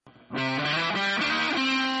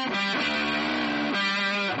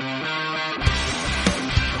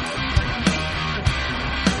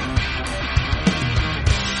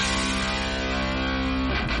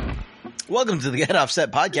Welcome to the Get Offset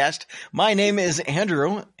podcast. My name is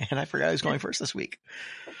Andrew, and I forgot I was going first this week.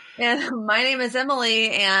 And my name is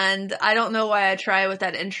Emily, and I don't know why I try with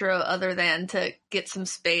that intro other than to get some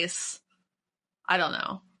space. I don't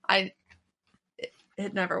know.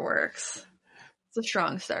 It never works. It's a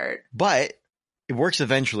strong start. But it works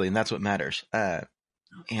eventually, and that's what matters.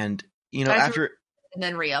 And, you know, after... And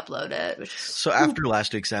then re-upload it. So after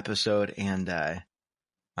last week's episode and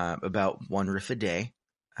about one riff a day,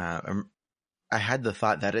 I had the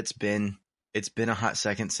thought that it's been a hot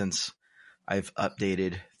second since I've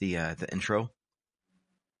updated the intro,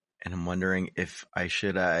 and I'm wondering if I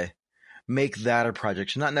should make that a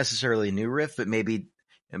project. Not necessarily a new riff, but maybe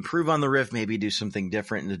improve on the riff, maybe do something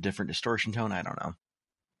different in a different distortion tone. I don't know.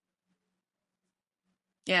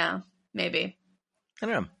 Yeah, maybe. I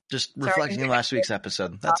don't know. Just reflecting on last week's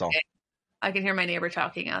episode. That's all. I can hear my neighbor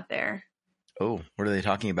talking out there. Oh, what are they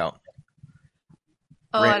talking about?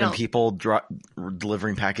 Oh, Random people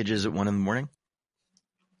delivering packages at 1 a.m.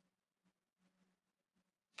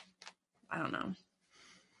 I don't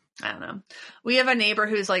know. We have a neighbor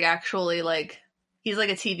who's actually he's like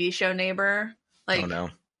a TV show neighbor. Oh no.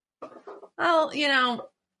 Well,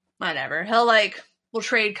 whatever. We'll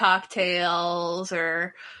trade cocktails,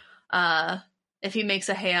 or if he makes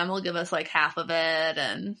a ham, he'll give us half of it,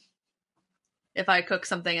 and if I cook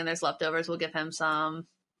something and there's leftovers, we'll give him some.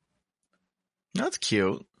 That's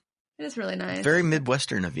cute. It is really nice. Very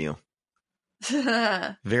Midwestern of you.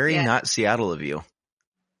 Very not Seattle of you.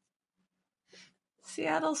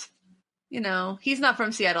 Seattle's, he's not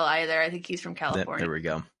from Seattle either. I think he's from California. There we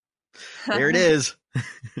go. There it is.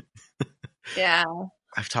 Yeah.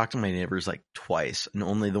 I've talked to my neighbors twice, and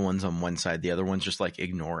only the ones on one side. The other ones just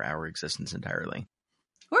ignore our existence entirely.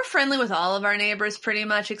 We're friendly with all of our neighbors pretty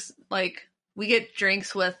much. We get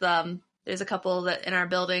drinks with, there's a couple that in our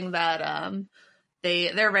building that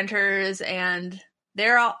they're renters, and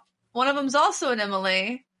one of them's also an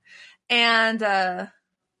Emily, and they're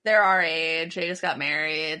our age. They just got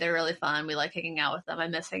married. They're really fun. We like hanging out with them. I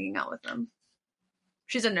miss hanging out with them.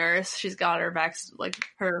 She's a nurse. She's got her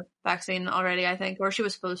her vaccine already, I think, or she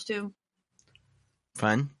was supposed to.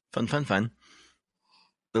 Fun. The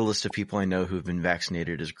list of people I know who've been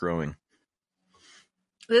vaccinated is growing.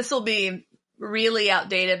 This will be really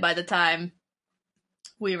outdated by the time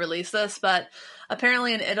we release this, but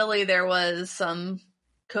apparently in Italy there was some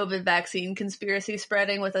COVID vaccine conspiracy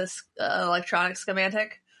spreading with an electronic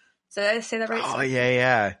schematic. So did I say that right? Oh,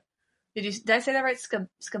 yeah. Did I say that right? Schematic?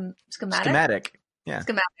 Schematic. Yeah.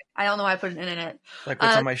 Schematic. I don't know why I put an N in it. Like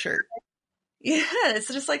what's on my shirt. Yeah,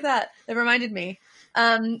 it's just like that. It reminded me.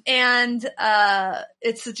 And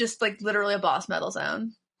it's just literally a boss metal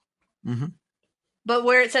zone. Mm-hmm. But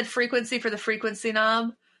where it said frequency for the frequency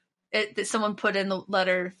knob, someone put in the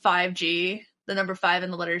letter 5G, the number 5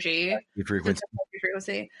 in the letter G.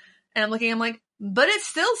 Frequency. And I'm like, but it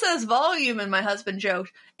still says volume. And my husband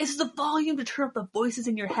joked, it's the volume to turn up the voices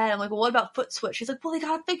in your head. I'm like, well, what about foot switch? She's like, well, they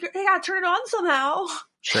gotta turn it on somehow.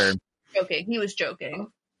 Sure. Joking. He was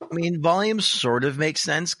joking. I mean, volume sort of makes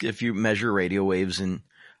sense if you measure radio waves in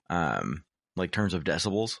terms of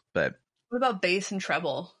decibels, but what about bass and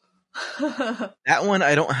treble? That one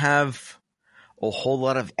I don't have a whole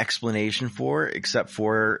lot of explanation for, except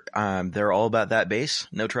for they're all about that bass,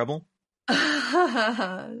 no treble.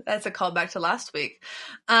 That's a callback to last week.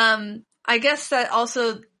 I guess that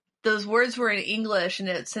also those words were in English and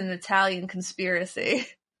it's an Italian conspiracy.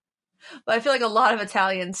 But I feel like a lot of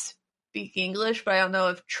Italians speak English, but I don't know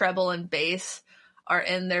if treble and bass are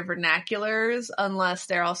in their vernaculars unless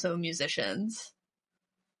they're also musicians.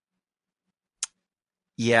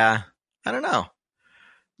 Yeah, I don't know.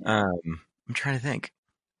 I'm trying to think.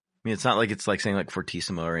 I mean, it's not like it's saying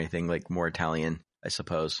fortissimo or anything more Italian, I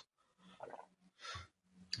suppose.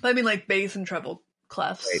 But I mean, bass and treble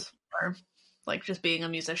clefs, right. Or just being a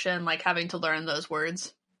musician, having to learn those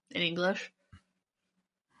words in English.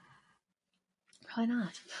 Probably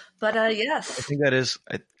not. But yes, I think that is.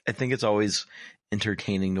 I think it's always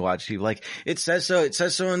entertaining to watch people it says so. It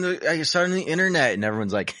says so I saw it on the internet, and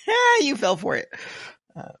everyone's like, you fell for it.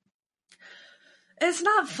 It's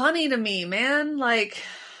not funny to me, man.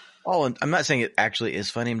 Oh, I'm not saying it actually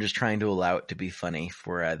is funny. I'm just trying to allow it to be funny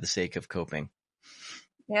for the sake of coping.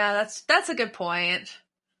 Yeah, that's a good point.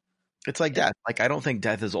 It's like death. I don't think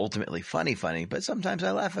death is ultimately funny, but sometimes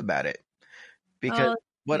I laugh about it because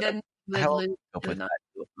what the hell cope with that?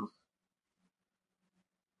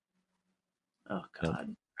 Oh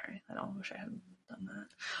God! Sorry, I don't wish I hadn't done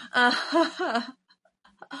that.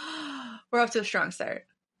 We're off to a strong start.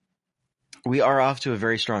 We are off to a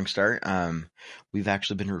very strong start. We've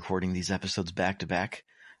actually been recording these episodes back to back.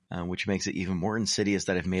 which makes it even more insidious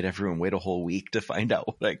that I've made everyone wait a whole week to find out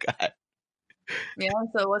what I got. Yeah,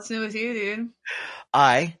 so what's new with you, dude?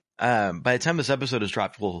 By the time this episode is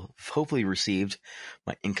dropped, will have hopefully received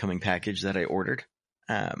my incoming package that I ordered.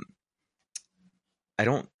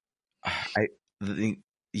 The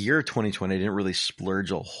year of 2020, I didn't really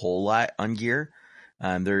splurge a whole lot on gear.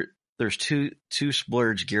 There's two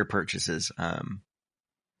splurge gear purchases,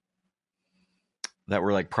 that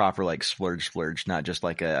were like proper, like splurge, not just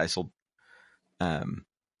like I sold. The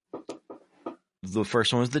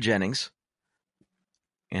first one was the Jennings,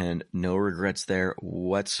 and no regrets there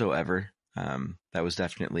whatsoever. That was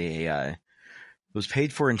definitely it was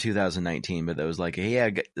paid for in 2019, but that was like, hey, I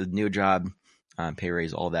got a new job, pay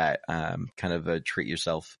raise, all that, kind of a treat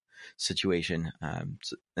yourself situation. And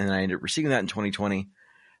I ended up receiving that in 2020.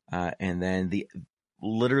 And then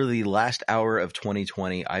literally last hour of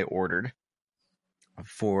 2020, I ordered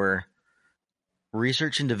for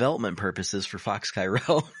research and development purposes for Fox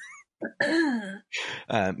Cairo.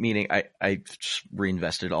 Meaning I just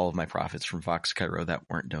reinvested all of my profits from Fox Cairo that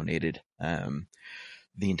weren't donated.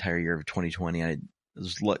 The entire year of 2020, I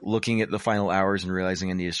was looking at the final hours and realizing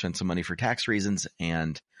I needed to spend some money for tax reasons,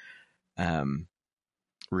 and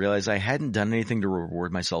realized I hadn't done anything to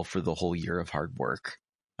reward myself for the whole year of hard work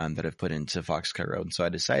that I've put into Fox Cairo. And so I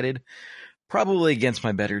decided, probably against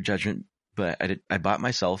my better judgment, but I bought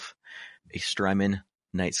myself a Strymon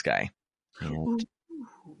Night Sky. And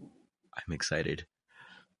I'm excited.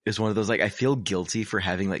 It's one of those, like, I feel guilty for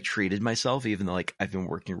having like treated myself, even though like I've been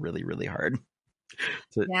working really, really hard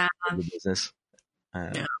to the business.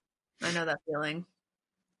 Yeah, I know that feeling.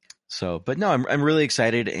 So, but no, I'm really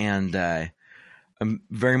excited, and I'm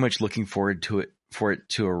very much looking forward to it, for it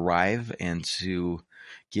to arrive and to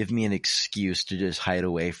give me an excuse to just hide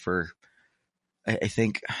away for. I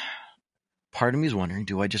think part of me is wondering,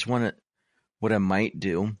 do I just want to? What I might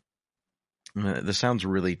do. This sounds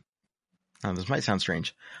really. This might sound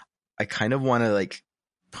strange. I kind of want to like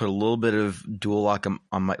put a little bit of dual lock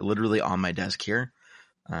on literally on my desk here,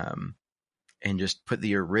 and just put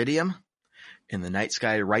the Iridium and the Night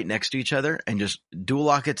Sky right next to each other, and just dual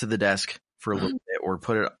lock it to the desk for a little bit, or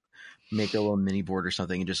make a little mini board or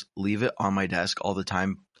something, and just leave it on my desk all the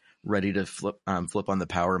time, ready to flip on the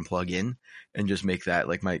power and plug in, and just make that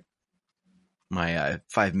like my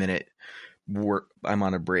 5-minute work. I'm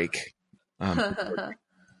on a break,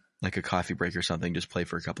 like a coffee break or something. Just play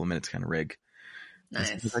for a couple of minutes, kind of rig.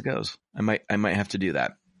 Nice. As that goes. I might have to do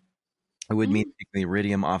that. I would mean take the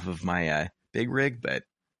Iridium off of my big rig, but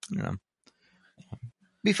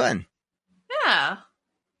be fun. Yeah.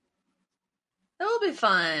 That will be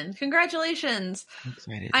fun. Congratulations. I'm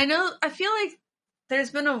excited. I feel like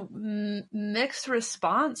there's been a mixed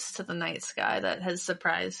response to the Night Sky that has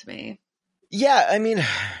surprised me. Yeah, I mean,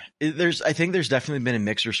 I think there's definitely been a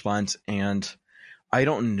mixed response, and I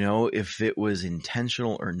don't know if it was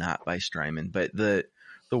intentional or not by Strymon, but the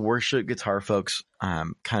worship guitar folks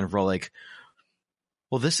kind of were like,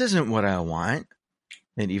 well, this isn't what I want.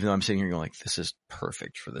 And even though I'm sitting here going like, this is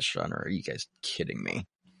perfect for this genre, are you guys kidding me?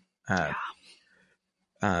 Yeah.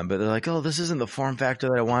 But they're like, oh, this isn't the form factor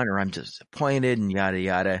that I want, or I'm disappointed, and yada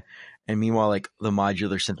yada. And meanwhile, like the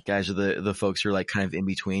modular synth guys are the folks who are like kind of in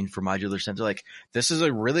between for modular synth. They're like, this is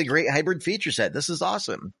a really great hybrid feature set. This is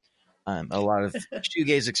awesome. A lot of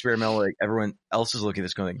shoegaze experimental, like everyone else is looking at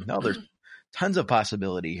this going, no, there's tons of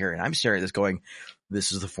possibility here. And I'm staring at this going,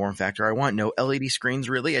 this is the form factor I want. No LED screens,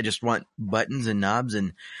 really. I just want buttons and knobs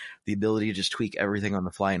and the ability to just tweak everything on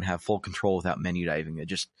the fly and have full control without menu diving.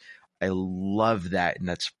 I love that. And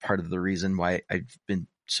that's part of the reason why I've been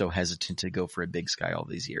so hesitant to go for a big Sky all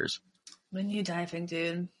these years. Menu diving,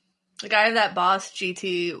 dude. Like I have that Boss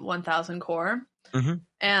GT 1000 core. Mm-hmm.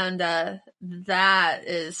 And that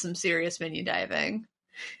is some serious menu diving.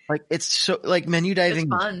 Like it's so like menu diving.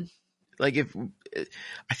 It's fun. Like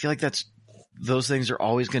I feel like those things are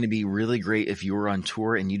always going to be really great if you were on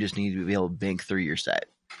tour and you just need to be able to bank through your set.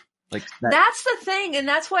 Like that's the thing, and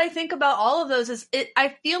that's what I think about all of those.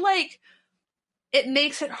 I feel like it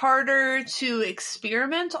makes it harder to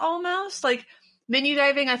experiment almost. Like menu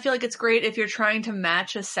diving, I feel like it's great if you're trying to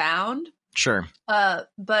match a sound. Sure. But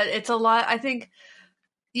it's a lot. I think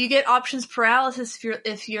you get options paralysis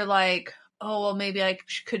if you're like, oh well, maybe I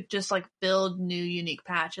could just like build new unique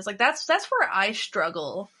patches. Like that's where I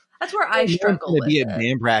struggle. That's where I struggle with it.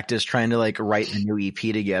 Band practice trying to like write a new EP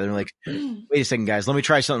together. Like, wait a second, guys, let me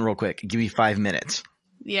try something real quick. Give me 5 minutes.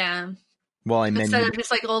 Yeah. Well, instead of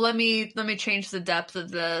just like, oh, let me change the depth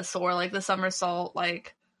of this, or like the somersault,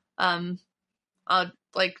 like,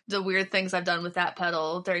 like the weird things I've done with that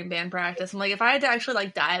pedal during band practice. I'm like, if I had to actually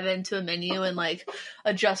like dive into a menu and like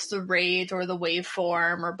adjust the rate or the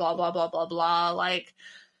waveform or blah, blah, blah, blah, blah, like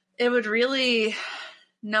it would really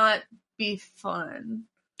not be fun.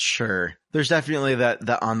 Sure. There's definitely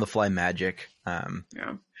that on the fly magic.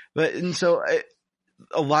 Yeah. But, and so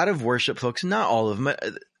a lot of worship folks, not all of them,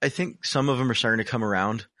 I think some of them are starting to come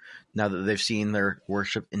around now that they've seen their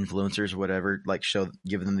worship influencers or whatever, like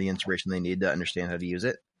give them the inspiration they need to understand how to use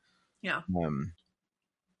it. Yeah.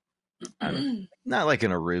 Not like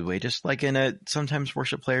in a rude way, just like in a, sometimes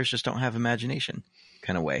worship players just don't have imagination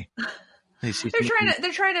kind of way. They're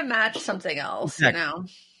trying to match something else,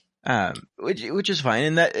 exactly. Which is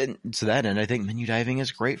fine. And to that end, I think menu diving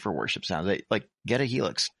is great for worship sounds. Like get a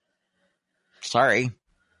Helix. Sorry.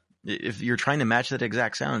 If you're trying to match that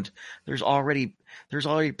exact sound, there's already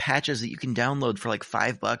patches that you can download for like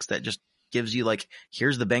 $5 that just gives you like,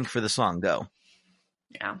 here's the bank for the song, go.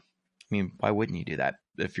 Yeah. I mean, why wouldn't you do that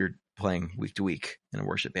if you're playing week to week in a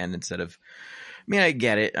worship band instead of, I mean, I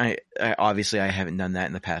get it. I obviously I haven't done that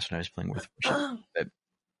in the past when I was playing with worship. But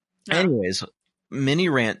anyways, mini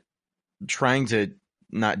rant, trying to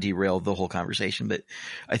not derail the whole conversation, but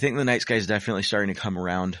I think the Night Sky is definitely starting to come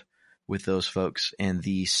around with those folks, and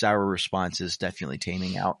the sour response is definitely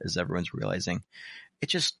taming out as everyone's realizing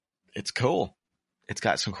it's cool. It's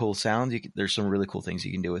got some cool sounds. There's some really cool things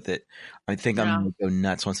you can do with it. I think I'm going to go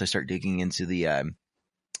nuts once I start digging into the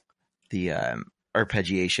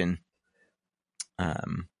arpeggiation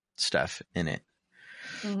stuff in it.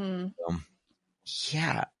 Mm-hmm. Or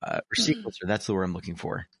sequencer. That's the word I'm looking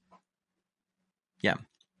for. Yeah.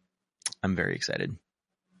 I'm very excited.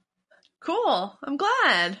 Cool. I'm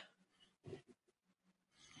glad.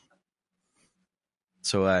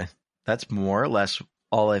 So that's more or less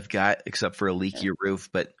all I've got, except for a leaky roof.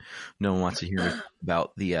 But no one wants to hear me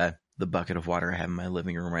about the bucket of water I have in my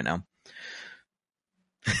living room right now.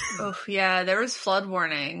 Oh yeah, there was flood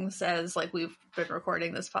warnings as like we've been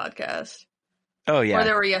recording this podcast. Oh yeah, or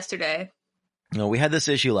there were yesterday. No, we had this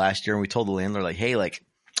issue last year, and we told the landlord like, "Hey, like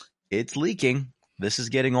it's leaking. This is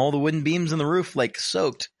getting all the wooden beams in the roof like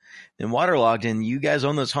soaked and waterlogged, and you guys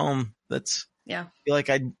own this home. I feel like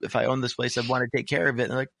if I owned this place, I'd want to take care of it."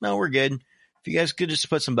 And they're like, "No, we're good. If you guys could just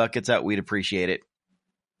put some buckets out, we'd appreciate it."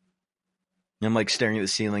 And I'm like staring at the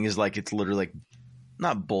ceiling, is like it's literally like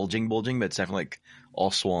not bulging, but it's definitely like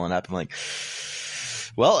all swollen up. I'm like,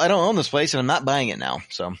 well, I don't own this place, and I'm not buying it now.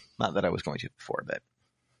 So not that I was going to before, but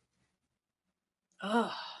I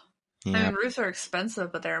mean, roofs are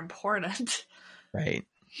expensive, but they're important, right?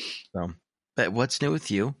 So, but what's new with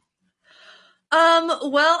you?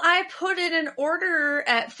 Well, I put in an order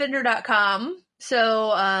at Fender.com.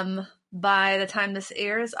 So, by the time this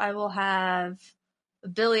airs, I will have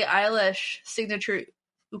Billie Eilish signature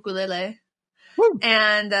ukulele. Woo.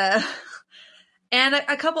 And a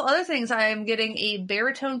couple other things. I'm getting a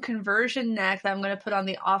baritone conversion neck that I'm going to put on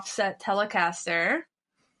the Offset Telecaster.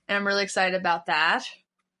 And I'm really excited about that.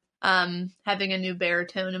 Having a new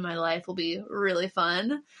baritone in my life will be really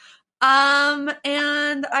fun.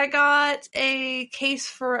 And I got a case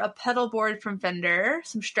for a pedal board from Fender,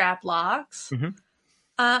 some strap locks. Mm-hmm.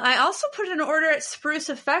 I also put an order at Spruce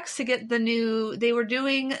Effects to get they were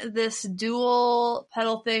doing this dual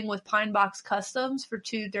pedal thing with Pine Box Customs for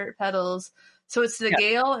 2 dirt pedals. So it's the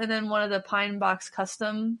Gale and then one of the Pine Box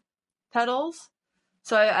Custom pedals.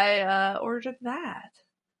 So I ordered that.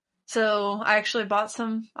 So I actually bought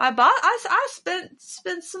some. I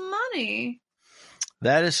spent some money.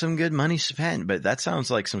 That is some good money spent, but that sounds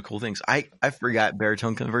like some cool things. I forgot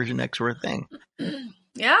baritone conversion necks were a thing.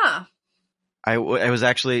 Yeah. I was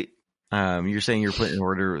actually, you're saying you're putting an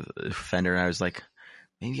order with Fender, and I was like,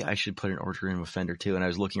 maybe I should put an order in with Fender too. And I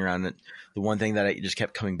was looking around, and the one thing that I just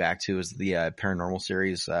kept coming back to is the Paranormal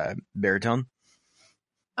Series baritone.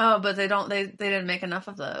 Oh, but they didn't make enough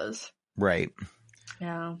of those. Right.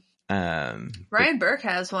 Yeah. Ryan Burke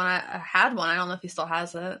has one. I had one. I don't know if he still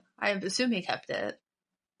has it. I assume he kept it.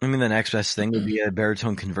 I mean, the next best thing would be a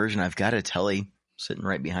baritone conversion. I've got a Telly sitting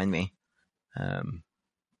right behind me.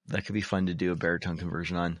 That could be fun to do a baritone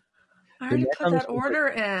conversion on. I already put that order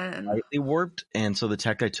in. Slightly warped, and so the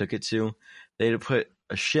tech I took it to, they had to put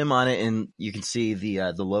a shim on it, and you can see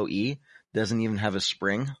the low E doesn't even have a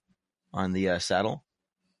spring on the saddle.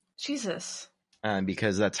 Jesus.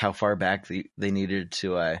 Because that's how far back they needed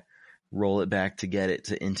to roll it back to get it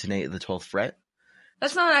to intonate the 12th fret.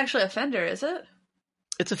 That's not actually a Fender, is it?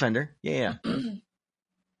 It's a Fender. Yeah.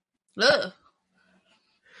 Ugh.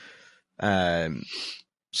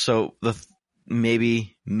 So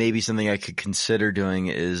maybe something I could consider doing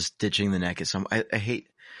is ditching the neck at some. I hate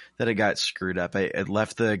that it got screwed up. I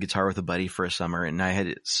left the guitar with a buddy for a summer, and I had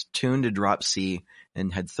it tuned to drop C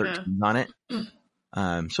and had 13 on it. So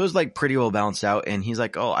it was like pretty well balanced out. And he's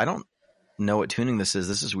like, "Oh, I don't know what tuning this is.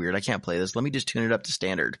 This is weird. I can't play this. Let me just tune it up to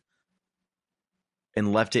standard."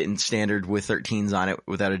 And left it in standard with 13s on it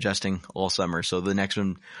without adjusting all summer. So the next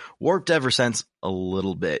one warped ever since a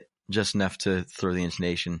little bit, just enough to throw the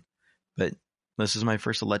intonation. But this is my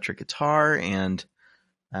first electric guitar, and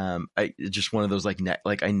it's just one of those like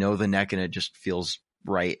I know the neck and it just feels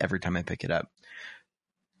right every time I pick it up.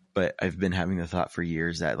 But I've been having the thought for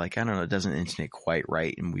years that like, I don't know, it doesn't intonate quite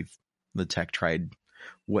right. And the tech tried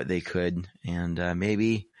what they could. And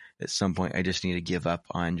maybe at some point I just need to give up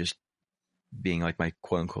on just being like my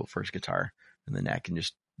quote unquote first guitar in the neck and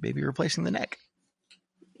just maybe replacing the neck.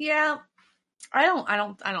 Yeah. I don't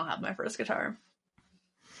have my first guitar.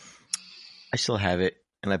 I still have it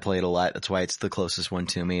and I play it a lot. That's why it's the closest one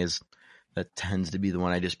to me. That tends to be the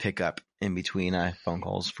one I just pick up in between phone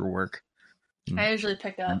calls for work. I usually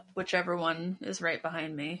pick up whichever one is right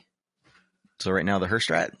behind me. So right now the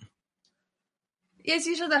Herstrat? It's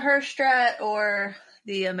usually the Herstrat or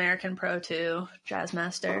the American Pro 2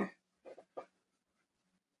 Jazzmaster.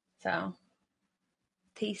 So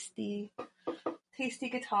tasty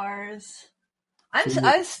guitars.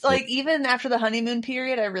 I like, even after the honeymoon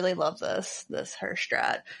period, I really love this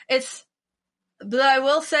Herstrat. But I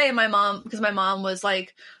will say my mom was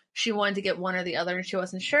like, she wanted to get one or the other and she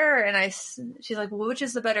wasn't sure. And she's like, well, which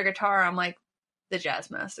is the better guitar? I'm like, the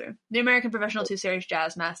Jazzmaster, the American Professional 2 Series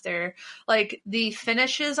Jazzmaster. Like the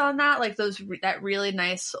finishes on that, like that really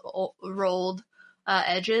nice rolled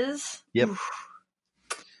edges. Yep. Oof.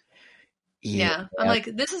 Yeah. I'm like,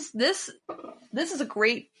 this is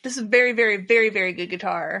a very, very, very, very good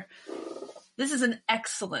guitar. This is an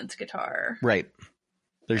excellent guitar. Right.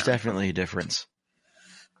 There's definitely a difference.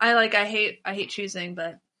 I hate choosing,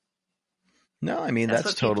 but no, I mean,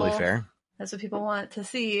 that's totally fair. That's what people want to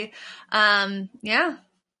see. Yeah.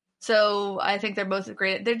 So I think they're both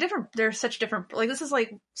great. They're different. They're such different. Like this is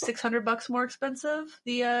like $600 more expensive.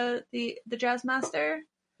 The Jazzmaster.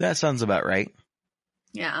 That sounds about right.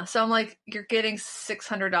 Yeah. So I'm like, you're getting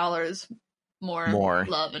 $600 more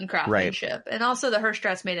love and craftsmanship. Right. And also the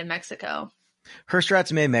Herstrat's made in Mexico.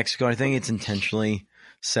 Herstrat's made in Mexico. I think it's intentionally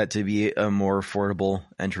set to be a more affordable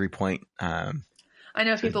entry point. I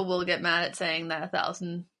know people will get mad at saying that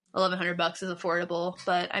 $1,100 is affordable,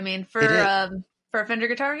 but I mean for a Fender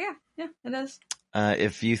guitar, yeah, it is.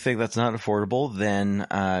 If you think that's not affordable, then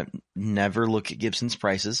never look at Gibson's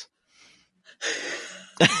prices.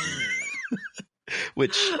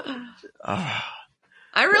 Which I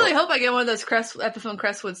really hope I get one of those Epiphone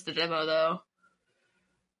Crestwoods to demo though.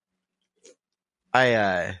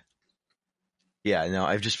 I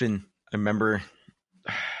remember,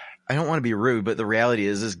 I don't want to be rude, but the reality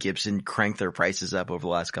is Gibson cranked their prices up over the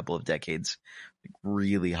last couple of decades, like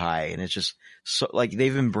really high. And it's just so like,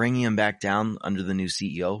 they've been bringing them back down under the new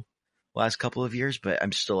CEO last couple of years, but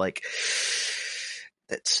I'm still like,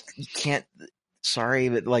 you can't, sorry,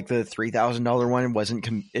 but like the $3,000 one wasn't,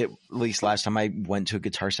 at least last time I went to a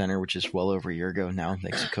Guitar Center, which is well over a year ago now,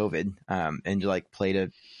 thanks to COVID, and like played a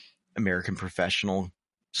American Professional,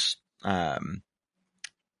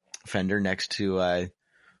 Fender next to,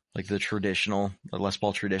 like the Les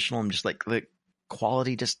Paul traditional. I'm just like, the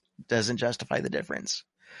quality just doesn't justify the difference.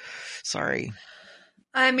 Sorry.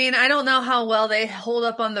 I mean, I don't know how well they hold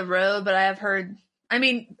up on the road, but I have heard, I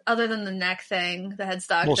mean, other than the neck thing, the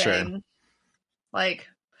headstock thing, sure. Like,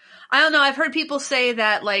 I don't know. I've heard people say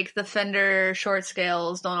that like the Fender short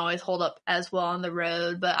scales don't always hold up as well on the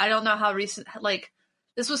road, but I don't know how recent, like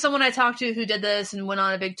this was someone I talked to who did this and went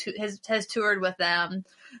on a big, has toured with them.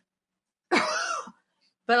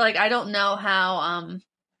 But like, I don't know how,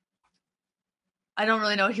 I don't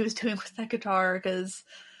really know what he was doing with that guitar because,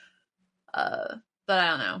 but I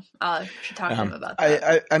don't know. I should talk to him about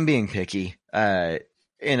that. I'm being picky. But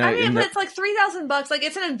it's like $3,000. Like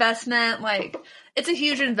it's an investment. Like it's a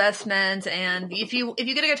huge investment. And if you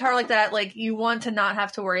get a guitar like that, like you want to not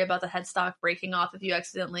have to worry about the headstock breaking off if you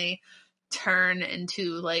accidentally turn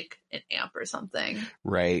into like an amp or something.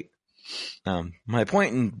 Right. My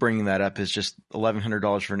point in bringing that up is just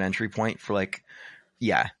 $1,100 for an entry point for like,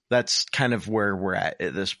 yeah, that's kind of where we're at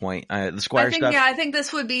this point. The Squier stuff. Yeah, I think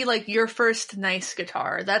this would be like your first nice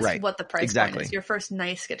guitar. That's right. What the price point is. Your first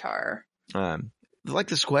nice guitar. Like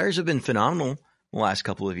the Squiers have been phenomenal the last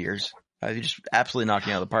couple of years. Just absolutely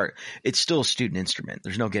knocking out of the park. It's still a student instrument.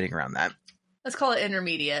 There's no getting around that. Let's call it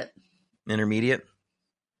intermediate. Intermediate?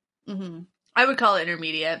 Mm-hmm. I would call it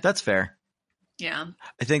intermediate. That's fair. Yeah.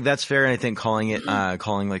 I think that's fair, and I think calling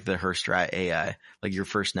like the Herstrat like your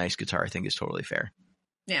first nice guitar, I think is totally fair.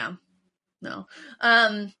 Yeah. No.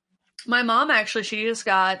 My mom actually, she just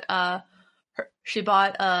got she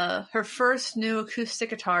bought her first new acoustic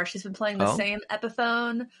guitar. She's been playing the same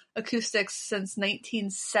Epiphone acoustics since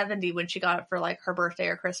 1970 when she got it for like her birthday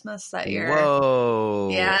or Christmas that year. Whoa.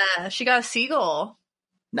 Yeah, she got a Seagull.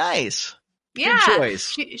 Nice. Yeah. Good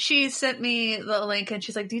choice. She sent me the link and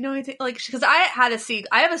she's like, "Do you know anything?" Like, because I have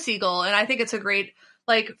a Seagull and I think it's a great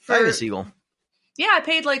like for. I have a Seagull. Yeah, I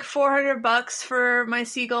paid like $400 for my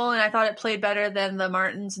Seagull, and I thought it played better than the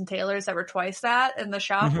Martins and Taylors that were twice that in the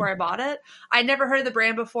shop where I bought it. I never heard of the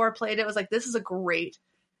brand before, played it, was like, this is a great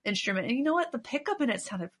instrument. And you know what? The pickup in it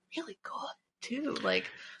sounded really good, too.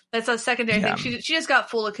 Like, that's a secondary thing. She just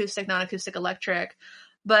got full acoustic, non-acoustic electric.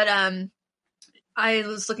 But I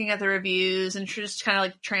was looking at the reviews and just kind of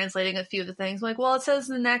like translating a few of the things. I'm like, well, it says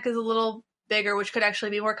the neck is a little bigger, which could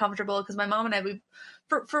actually be more comfortable because my mom and I,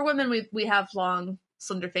 for women, we have long,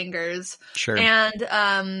 slender fingers. Sure.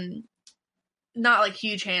 And not like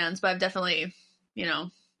huge hands, but I've definitely, you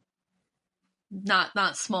know,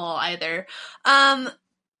 not small either.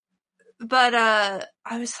 But I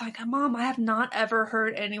was like, Mom, I have not ever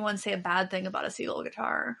heard anyone say a bad thing about a Seagull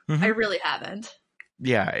guitar. I really haven't.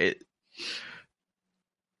 Yeah,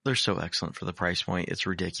 they're so excellent for the price point. It's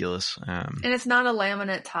ridiculous. And it's not a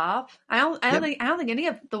laminate top. I don't think any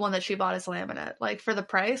of the one that she bought is laminate. Like for the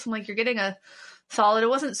price, I'm like, you're getting a solid. It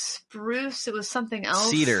wasn't spruce. It was something else.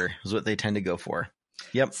 Cedar is what they tend to go for.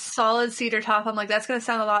 Yep. Solid cedar top. I'm like, that's going to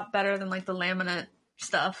sound a lot better than like the laminate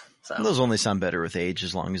stuff. So those only sound better with age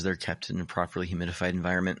as long as they're kept in a properly humidified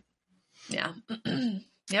environment. Yeah.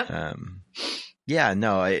 Yep. Yeah,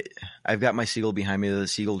 no, I've got my Seagull behind me, the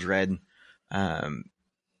Seagull Dread.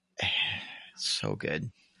 So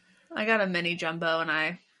good. I got a mini jumbo and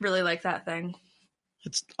I really like that thing.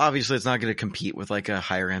 It's not going to compete with like a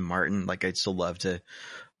higher end Martin. Like I'd still love to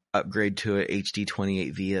upgrade to a HD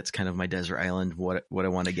 28V. That's kind of my desert island. What I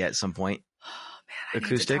want to get at some point. Oh man, I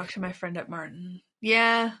acoustic. Need to talk to my friend at Martin.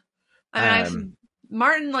 Yeah, I mean,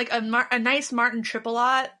 Martin, like a nice Martin triple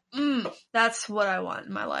lot. That's what I want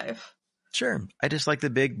in my life. Sure. I just like the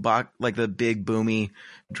big boomy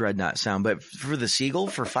dreadnought sound, but for the Seagull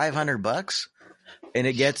for $500 and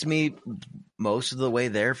it gets me most of the way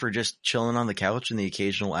there for just chilling on the couch and the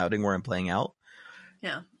occasional outing where I'm playing out.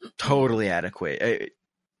 Yeah. Totally adequate.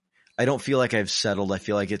 I don't feel like I've settled. I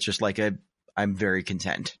feel like it's just like I'm very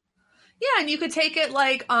content. Yeah. And you could take it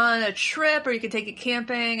like on a trip or you could take it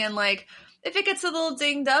camping and like, if it gets a little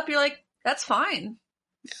dinged up, you're like, that's fine.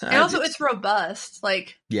 And also it's robust.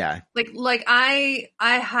 Like, yeah. Like I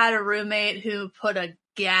had a roommate who put a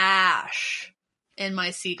gash in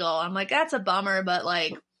my Seagull. I'm like, that's a bummer, but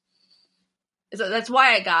like, that's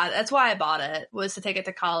why I bought it, was to take it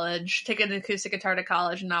to college, take an acoustic guitar to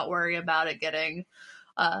college and not worry about it getting,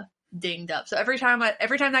 dinged up. So every time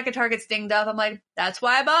that guitar gets dinged up, I'm like, that's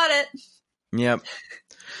why I bought it. Yep.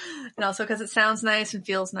 And also because it sounds nice and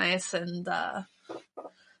feels nice. And,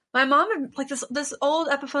 my mom, like this old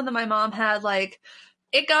Epiphone that my mom had, like,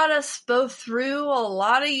 it got us both through a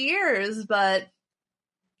lot of years, but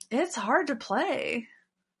it's hard to play.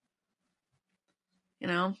 You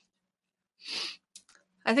know?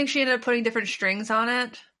 I think she ended up putting different strings on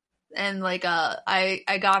it. And, like,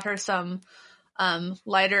 I got her some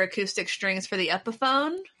lighter acoustic strings for the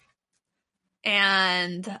Epiphone.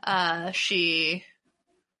 And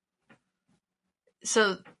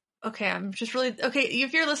okay,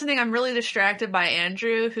 if you're listening, I'm really distracted by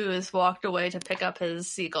Andrew, who has walked away to pick up his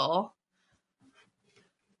Seagull.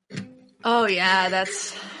 Oh yeah,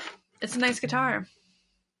 it's a nice guitar.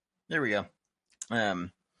 There we go.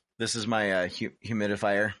 This is my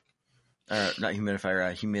humidifier. Not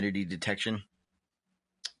humidifier, humidity detection.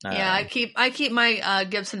 Yeah, I keep my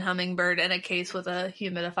Gibson Hummingbird in a case with a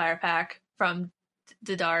humidifier pack from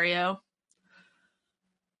D'Addario.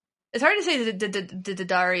 It's hard to say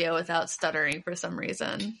D'Addario without stuttering for some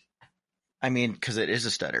reason. I mean, because it is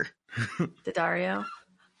a stutter. D'Addario.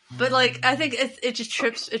 But, like, I think it just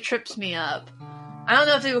trips me up. I don't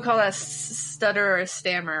know if they would call that a stutter or a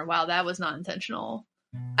stammer. Wow, that was not intentional.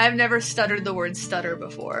 I've never stuttered the word stutter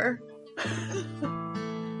before.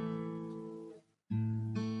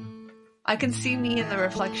 I can see me in the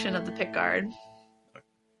reflection of the pickguard.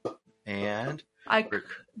 And?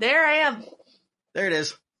 There I am. There it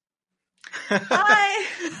is. Hi!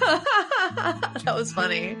 That was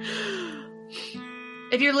funny.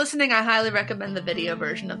 If you're listening, I highly recommend the video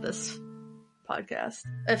version of this podcast.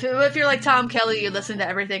 If you're like Tom Kelly, you listen to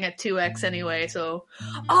everything at 2x anyway, so...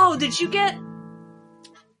 Oh, did you get...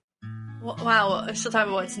 Wow, I'm still talking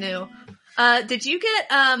about what's new. Did you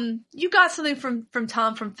get you got something from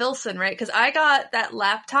Tom from Filson, right? Because I got that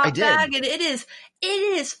laptop bag and it is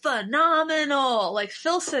phenomenal. Like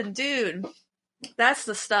Filson, dude, that's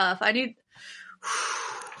the stuff.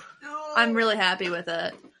 I'm really happy with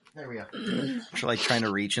it. There we go. I'm like trying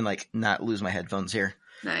to reach and like not lose my headphones here.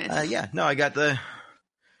 Nice. Yeah, no, I got I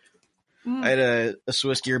had a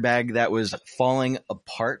Swiss gear bag that was falling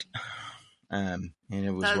apart. And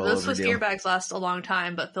it was those Swiss gear bags last a long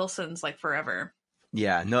time, but Filson's like forever.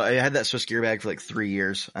 Yeah, no, I had that Swiss gear bag for like 3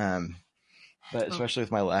 years. But especially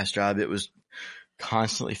with my last job, it was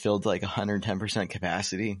constantly filled to like 110%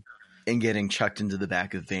 capacity and getting chucked into the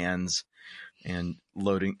back of vans and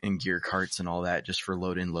loading in gear carts and all that just for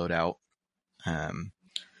load in, load out.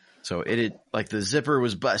 So it had, like the zipper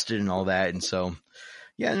was busted and all that. And so,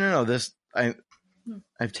 yeah, no,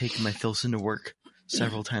 I've taken my Filson to work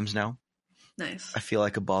several times now. Nice. I feel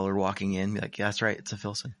like a baller walking in, be like, yeah, that's right, it's a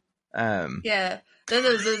Filson. Yeah.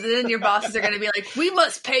 Then your bosses are going to be like, we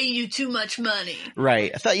must pay you too much money.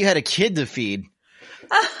 Right. I thought you had a kid to feed.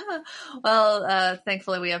 Well,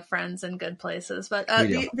 thankfully we have friends in good places. But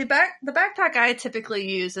the backpack I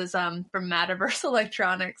typically use is from Metaverse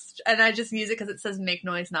Electronics, and I just use it because it says "Make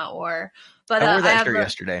noise, not war." But I wore that shirt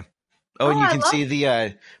yesterday. Oh, and you can see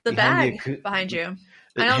the bag behind you.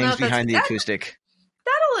 It hangs behind the acoustic.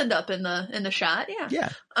 That'll end up in the shot. Yeah. Yeah.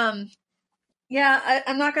 Yeah,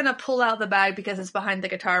 I'm not gonna pull out the bag because it's behind the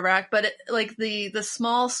guitar rack, but like the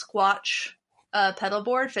small Squatch pedal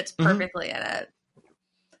board fits perfectly in it.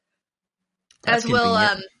 That's as will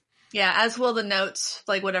as will the notes,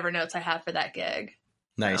 like whatever notes I have for that gig.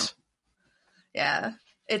 Nice. So, yeah,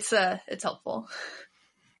 it's helpful.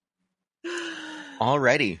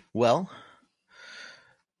 Alrighty, well,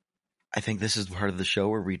 I think this is part of the show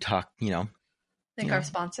where we talk. Our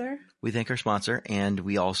sponsor. We thank our sponsor, and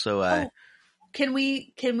we also. Can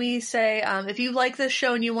we say if you like this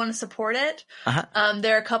show and you want to support it,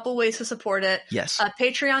 there are a couple ways to support it. Yes.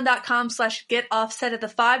 Patreon.com/getoffset. At the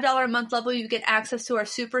 $5 a month level, you get access to our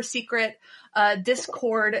super secret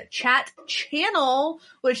Discord chat channel,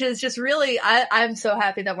 which is just really I'm so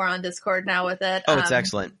happy that we're on Discord now with it. Oh, it's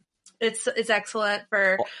excellent. It's excellent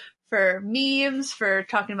for memes, for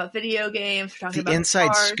talking about video games, for talking about the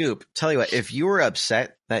inside cards. scoop. Tell you what, if you were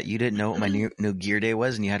upset that you didn't know what my new gear day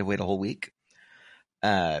was and you had to wait a whole week.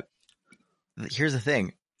 Here's the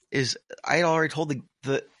thing: is I had already told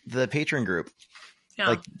the patron group,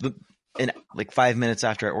 like 5 minutes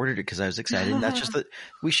after I ordered it because I was excited. And that's just that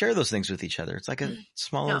we share those things with each other. It's like a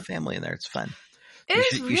small little family in there. It's fun.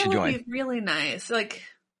 You should join. Really nice. Like,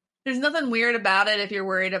 there's nothing weird about it. If you're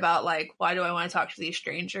worried about like, why do I want to talk to these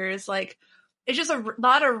strangers? Like, it's just a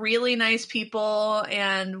lot of really nice people,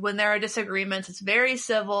 and when there are disagreements, it's very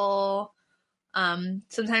civil.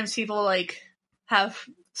 Sometimes people like have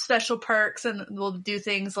special perks and will do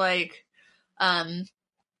things like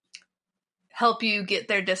help you get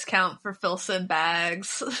their discount for Filson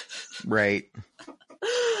bags. Right.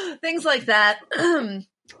 Things like that. And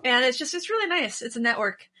it's really nice. It's a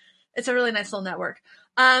network. It's a really nice little network.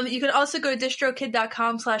 You can also go to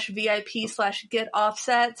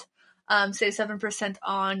distrokid.com/VIP/getoffset. Save 7%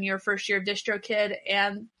 on your first year of DistroKid,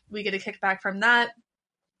 and we get a kickback from that.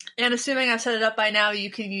 And assuming I've set it up by now,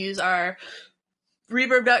 you can use our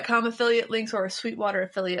Reverb.com affiliate links or Sweetwater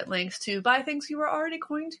affiliate links to buy things you were already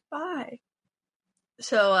going to buy.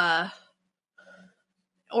 So,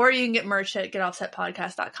 or you can get merch at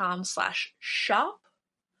getoffsetpodcast.com/shop.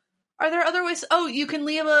 Are there other ways? Oh, you can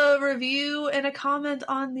leave a review and a comment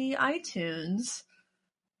on the iTunes.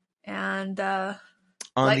 And,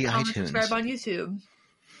 subscribe on YouTube.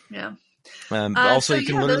 Yeah. Also, you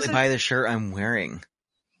can literally buy the shirt I'm wearing.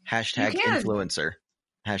 #influencer.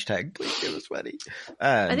 Please give us money.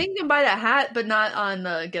 I think you can buy that hat, but not on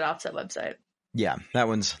the Get Offset website. Yeah, that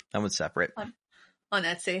one's separate. On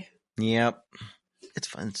Etsy. Yep. It's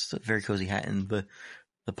fun. It's a very cozy hat, and the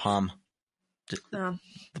palm. The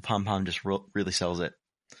pom-pom just really sells it.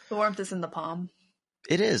 The warmth is in the palm.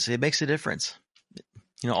 It is. It makes a difference.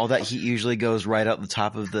 All that heat usually goes right out the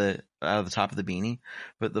top of the beanie,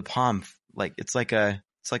 but the palm, like it's like a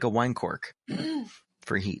wine cork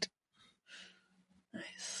for heat.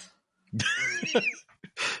 Nice.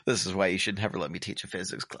 This is why you should never let me teach a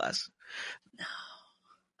physics class.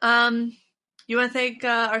 No. You want to thank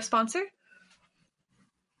our sponsor?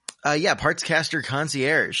 Yeah, Partscaster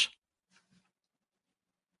Concierge.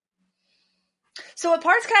 So what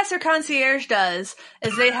Partscaster Concierge does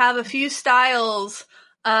is they have a few styles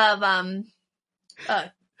of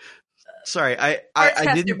Sorry, I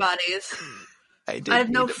Partscaster bodies. I have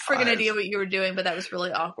no friggin' idea what you were doing, but that was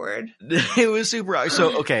really awkward. It was super awkward.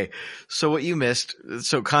 So, okay. So what you missed,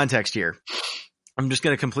 so context here. I'm just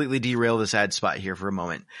going to completely derail this ad spot here for a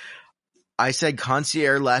moment. I said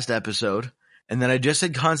concierge last episode, and then I just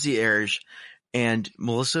said concierge, and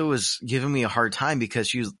Melissa was giving me a hard time because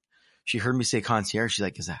she heard me say concierge. She's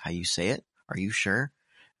like, is that how you say it? Are you sure?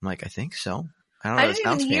 I'm like, I think so. I don't know. I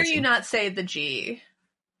didn't even hear you not say the G.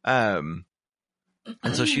 And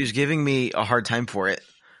so she was giving me a hard time for it,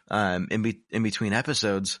 in between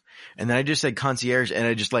episodes. And then I just said concierge, and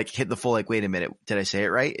I just like hit the full, like, wait a minute, did I say it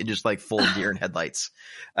right? It just like full deer in headlights.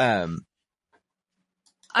 I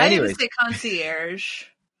didn't say concierge.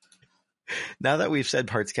 Now that we've said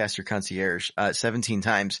Partscaster concierge 17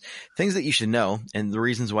 times, things that you should know and the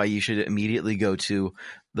reasons why you should immediately go to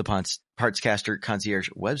the Partscaster concierge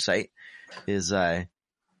website is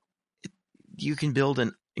you can build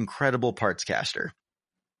an incredible Partscaster,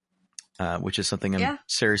 which is something I'm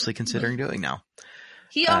seriously considering doing now.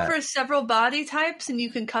 He offers several body types, and you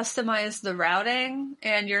can customize the routing,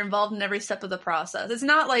 and you're involved in every step of the process. It's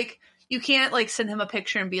not like you can't like send him a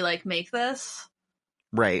picture and be like, make this.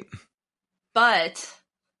 Right. But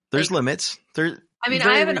there's limits. I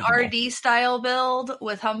have an RD style build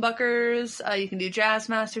with humbuckers. You can do Jazz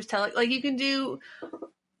Masters, you can do.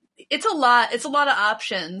 It's a lot. It's a lot of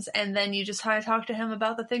options, and then you just kind of talk to him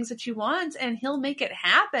about the things that you want, and he'll make it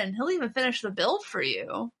happen. He'll even finish the build for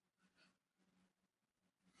you.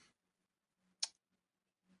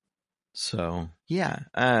 So yeah,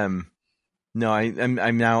 no,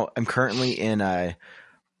 I'm currently in a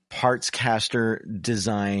Partscaster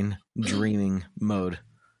design dreaming mode.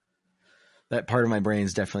 That part of my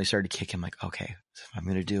brain's definitely started to kick in. Like, okay, so if I'm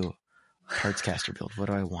going to do a Partscaster build, what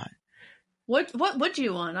do I want? What do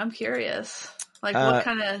you want? I'm curious. Like,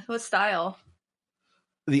 what style?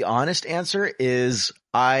 The honest answer is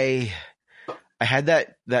I had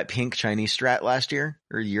that pink Chinese Strat last year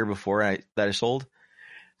or the year before that I sold.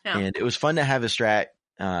 Yeah. And it was fun to have a Strat.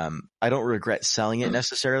 I don't regret selling it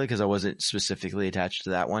necessarily because I wasn't specifically attached to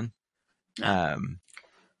that one. No.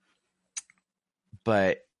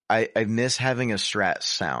 But I miss having a Strat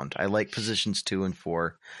sound. I like positions 2 and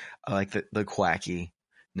 4. I like the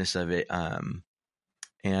quackiness of it.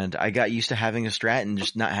 And I got used to having a Strat, and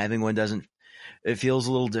just not having one it feels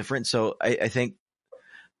a little different. So I think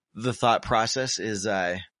the thought process is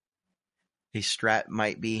a Strat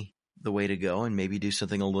might be the way to go, and maybe do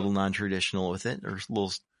something a little non-traditional with it, or a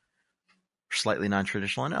little slightly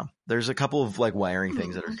non-traditional. I know there's a couple of like wiring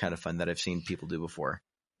things that are kind of fun that I've seen people do before.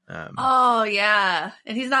 Oh yeah.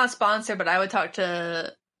 And he's not a sponsor, but I would talk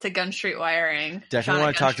to Gun Street Wiring. Definitely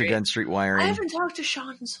want to talk to Gun Street Wiring. I haven't talked to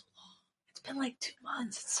Sean in so long. It's been like 2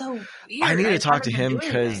 months. It's so weird. I need to talk to him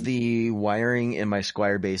because the wiring in my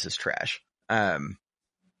Squire base is trash. You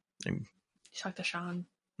talk to Sean.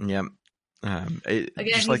 Yep. Again,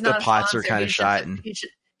 just like the pots are kind of shot, and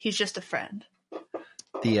he's just a friend.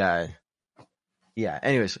 Yeah.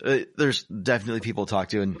 Anyways, there's definitely people to talk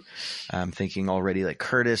to, and I'm thinking already like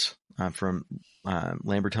Curtis from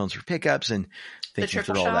Lambertones for Pickups, and thinking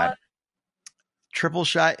through all that. Triple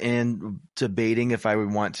shot, and debating if I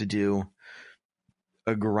would want to do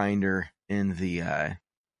a grinder in the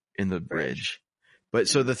bridge. But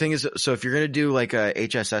so the thing is, so if you're going to do like a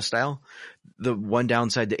HSS style, the one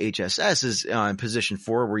downside to HSS is on position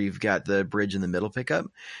 4, where you've got the bridge in the middle pickup,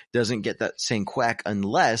 doesn't get that same quack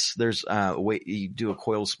unless there's a way you do a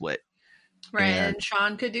coil split. Right. And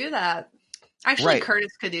Sean could do that. Actually, right.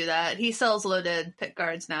 Curtis could do that. He sells loaded pick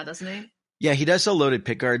guards now, doesn't he? Yeah, he does sell loaded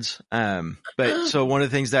pick guards. But so one of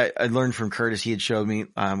the things that I learned from Curtis, he had showed me,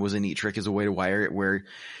 was a neat trick as a way to wire it, where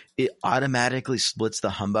it automatically splits the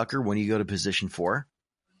humbucker when you go to position 4.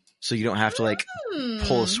 So you don't have to like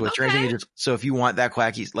pull a switch or anything. So if you want that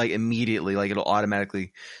quacky, like immediately, like it'll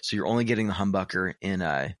automatically, so you're only getting the humbucker in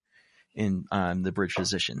the bridge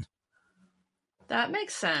position. That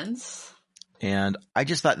makes sense. And I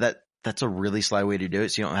just thought that's a really sly way to do it.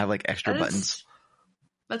 So you don't have like extra buttons.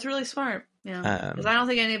 That's really smart. Yeah. Because I don't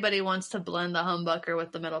think anybody wants to blend the humbucker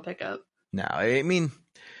with the middle pickup. No, I mean,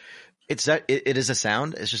 it is a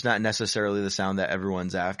sound. It's just not necessarily the sound that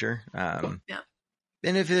everyone's after. Yeah.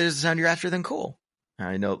 And if it is the sound you're after, then cool.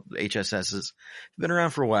 I know HSS has been around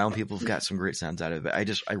for a while, and people have got some great sounds out of it.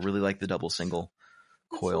 I really like the double single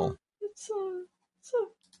coil. It's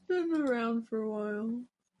been around for a while.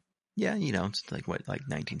 Yeah, it's like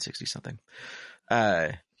 1960 something.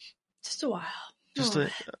 Just a while. Just a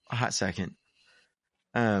hot second.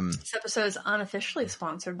 This episode is unofficially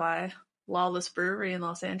sponsored by Lawless Brewery in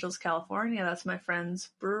Los Angeles, California. That's my friend's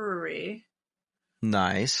brewery.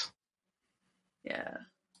 Nice. Yeah,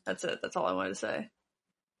 that's it. That's all I wanted to say.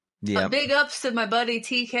 Yeah. Big ups to my buddy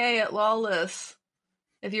TK at Lawless.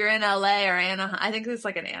 If you're in LA or Anaheim, I think it's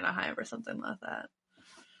like an Anaheim or something like that.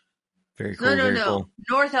 Very cool. No. Cool.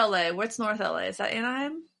 North LA. What's North LA? Is that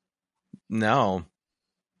Anaheim? No.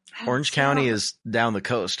 Orange County is down the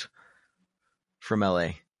coast from LA.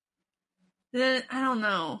 Then I don't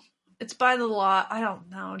know. It's by the lot. I don't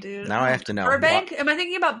know, dude. Now I have to know. Burbank? Am I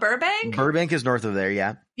thinking about Burbank? Burbank is north of there,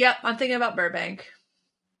 yeah. Yep, I'm thinking about Burbank.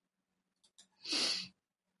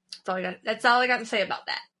 That's all I got to say about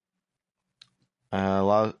that.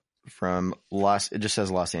 It just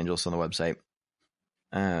says Los Angeles on the website.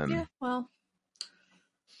 Yeah, well.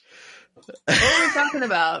 What were we talking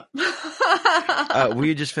about?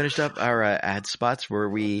 We just finished up our ad spots where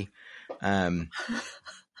we,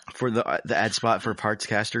 for the ad spot for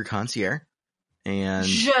Partscaster Concierge and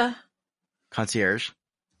Concierge.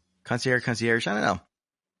 I don't know.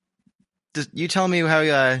 Just you tell me how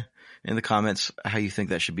in the comments how you think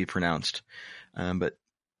that should be pronounced. But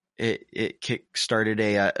it kick-started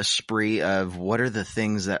a spree of what are the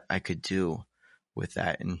things that I could do with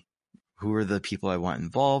that, and who are the people I want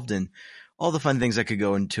involved, and all the fun things that could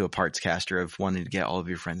go into a Partscaster of wanting to get all of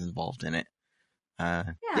your friends involved in it.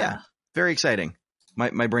 Yeah, very exciting.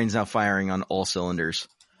 My brain's now firing on all cylinders.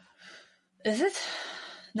 Is it?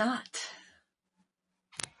 Not.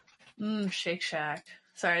 Shake Shack.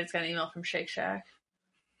 Sorry, I just got an email from Shake Shack.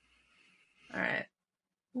 All right.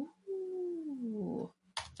 Ooh.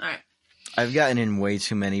 All right. I've gotten in way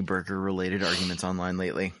too many burger-related arguments online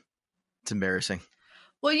lately. It's embarrassing.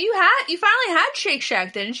 Well, you finally had Shake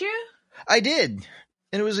Shack, didn't you? I did,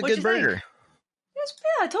 and it was a good burger.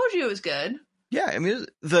 Yeah, I told you it was good. Yeah, I mean,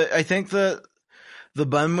 I think the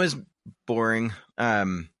bun was boring,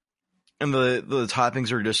 and the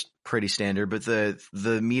toppings were just pretty standard, but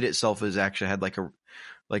the meat itself actually had like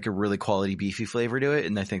a really quality beefy flavor to it,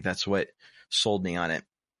 and I think that's what sold me on it.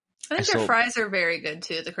 I think their fries are very good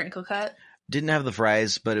too. The crinkle cut didn't have the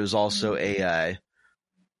fries, but it was also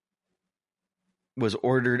was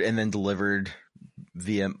ordered and then delivered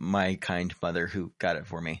via my kind mother who got it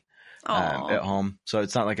for me at home. So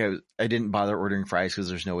it's not like I didn't bother ordering fries because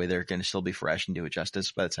there's no way they're going to still be fresh and do it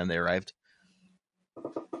justice by the time they arrived.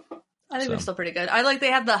 I think they're still pretty good. I like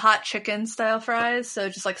they have the hot chicken style fries, so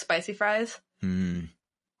just like spicy fries.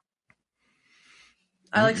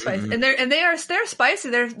 I like spicy, and they're spicy.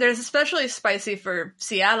 There's especially spicy for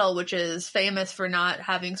Seattle, which is famous for not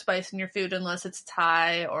having spice in your food unless it's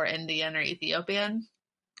Thai or Indian or Ethiopian.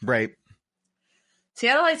 Right.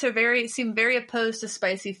 Seattleites seem very opposed to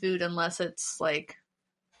spicy food unless it's like,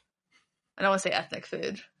 I don't want to say ethnic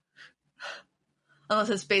food, unless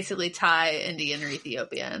it's basically Thai, Indian, or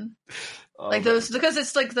Ethiopian. Like those, because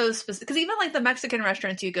it's like those. Because even like the Mexican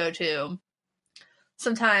restaurants you go to,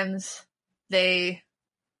 sometimes they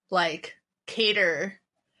like cater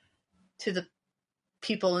to the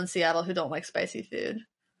people in Seattle who don't like spicy food.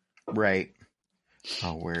 Right.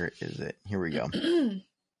 Oh, where is it? Here we go.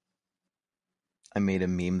 I made a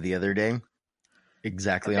meme the other day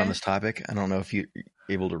exactly on this topic. I don't know if you're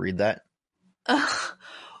able to read that.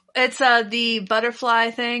 It's the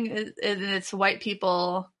butterfly thing, and it's white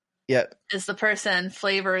people. Yep. Is the person,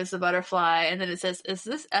 flavor is the butterfly, and then it says, "Is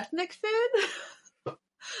this ethnic food?"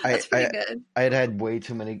 That's pretty good. I had way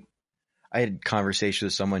too many. I had conversations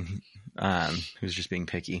with someone who's just being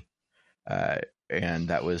picky,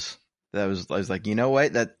 and I was like, you know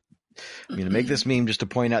what? That I'm going to make this meme just to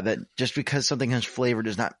point out that just because something has flavor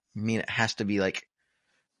does not mean it has to be like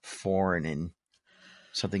foreign and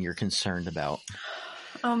something you're concerned about.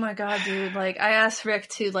 Oh my god, dude! Like I asked Rick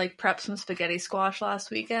to like prep some spaghetti squash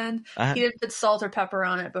last weekend. He didn't put salt or pepper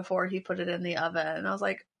on it before he put it in the oven, and I was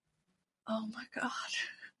like, "Oh my god,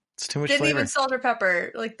 it's too much didn't flavor." Even salt or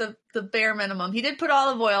pepper, like the bare minimum. He did put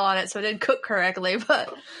olive oil on it, so it didn't cook correctly.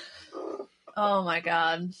 But oh my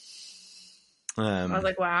god, I was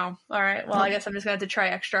like, "Wow, all right. Well, I guess I'm just gonna have to try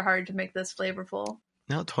extra hard to make this flavorful."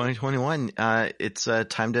 No, 2021. It's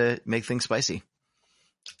time to make things spicy.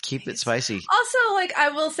 Keep it spicy. Also, like I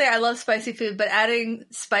will say, I love spicy food, but adding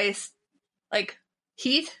spice, like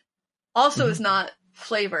heat, also is not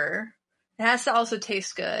flavor. It has to also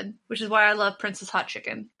taste good, which is why I love Prince's Hot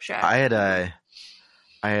Chicken Shack. I had a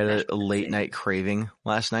late night craving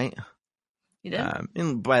last night. You did?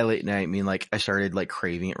 And by late night, I mean like I started like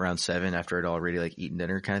craving it around 7 after I'd already like eaten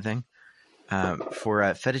dinner, kind of thing. For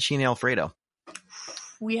fettuccine Alfredo.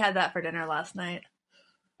 We had that for dinner last night.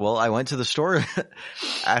 Well, I went to the store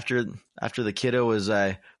after the kiddo was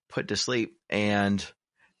put to sleep and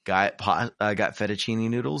got fettuccine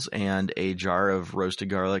noodles and a jar of roasted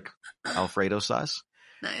garlic Alfredo sauce.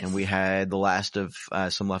 Nice. And we had the last of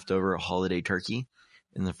some leftover holiday turkey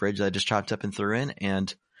in the fridge that I just chopped up and threw in.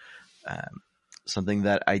 And Something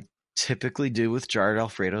that I typically do with jarred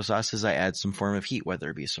Alfredo sauce is I add some form of heat, whether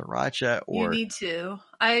it be sriracha or... You need to.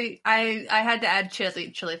 I had to add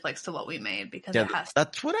chili flakes to what we made because it has to.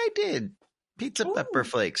 That's what I did. Pizza pepper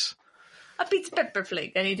flakes. A pizza pepper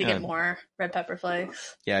flake. I need to get more red pepper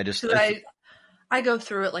flakes. Yeah, I go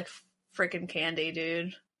through it like freaking candy,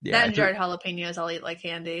 dude. Yeah, that and jarred jalapenos I'll eat like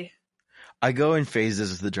candy. I go in phases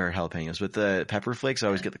with the jarred jalapenos. With the pepper flakes, I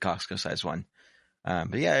always get the Costco size one.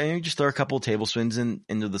 But yeah, you just throw a couple tablespoons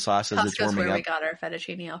into the sauce as it's warming up. We got our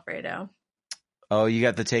fettuccine Alfredo. Oh, you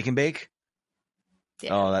got the take and bake?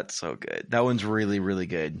 Yeah. Oh, that's so good. That one's really, really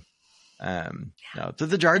good. No,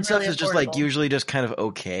 the jarred stuff is just like usually just kind of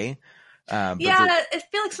okay. I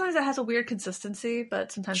feel like sometimes it has a weird consistency,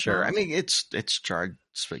 but sometimes sure. not. I mean, it's jarred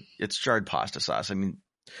pasta sauce. I mean,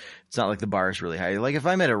 it's not like the bar is really high. Like if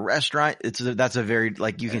I'm at a restaurant, that's a very,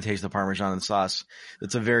 like, you can taste the Parmesan and sauce.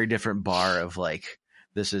 It's a very different bar of like,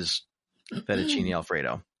 this is fettuccine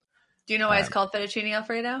Alfredo. Do you know why it's called fettuccine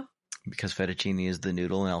Alfredo? Because fettuccine is the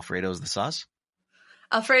noodle and Alfredo is the sauce.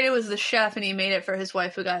 Alfredo was the chef and he made it for his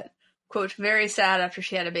wife who got, quote, very sad after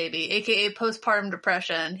she had a baby, aka postpartum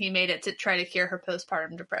depression. He made it to try to cure her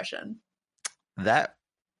postpartum depression. That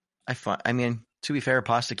I mean, to be fair,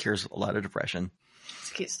 pasta cures a lot of depression.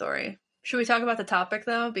 It's a cute story. Should we talk about the topic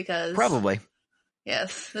though? Because probably.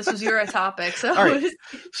 Yes, this was your topic. So, all right.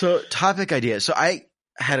 So topic idea. So I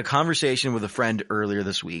had a conversation with a friend earlier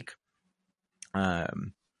this week. So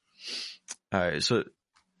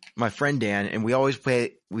my friend Dan and we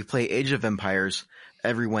play Age of Empires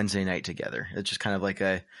every Wednesday night together. It's just kind of like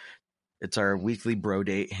it's our weekly bro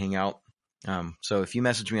date hangout. So if you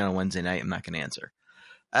message me on a Wednesday night, I'm not going to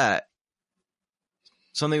answer.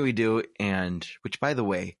 Something we do, and which, by the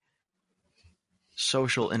way,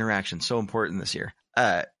 social interaction so important this year.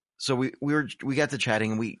 So we got to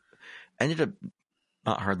chatting and we ended up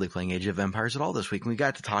not hardly playing Age of Empires at all this week. And we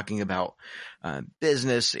got to talking about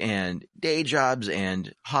business and day jobs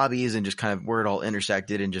and hobbies and just kind of where it all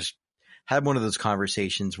intersected and just had one of those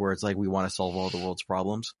conversations where it's like we want to solve all the world's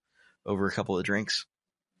problems over a couple of drinks,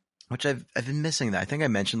 which I've been missing that. I think I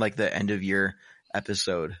mentioned like the end of year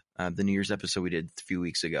episode, the New Year's episode we did a few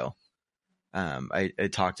weeks ago. I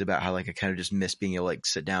talked about how like I kind of just miss being able to like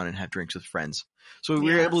sit down and have drinks with friends. So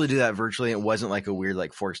we were able to do that virtually. It wasn't like a weird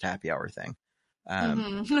like forced happy hour thing.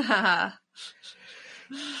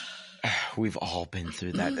 We've all been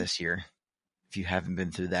through that this year. If you haven't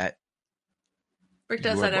been through that, Rick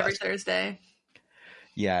does that every Thursday.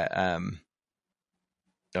 Yeah.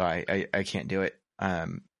 No, I can't do it.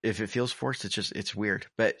 If it feels forced, it's weird.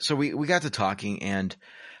 But so we got to talking and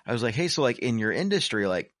I was like, hey, so like in your industry,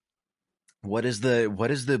 like what is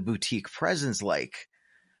the boutique presence like?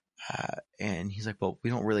 And he's like, well, we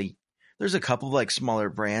don't really, there's a couple of like smaller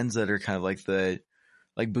brands that are kind of like the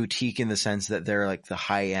like boutique in the sense that they're like the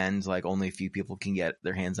high end, like only a few people can get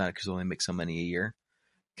their hands on it because they only make so many a year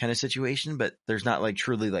kind of situation. But there's not like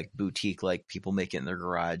truly like boutique, like people make it in their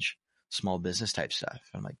garage, small business type stuff.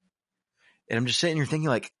 I'm like, and I'm just sitting here thinking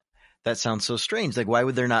like, that sounds so strange. Like, why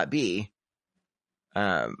would there not be?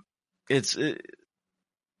 It's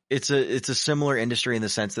a similar industry in the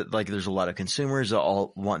sense that like there's a lot of consumers that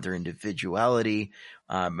all want their individuality.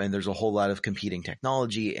 And there's a whole lot of competing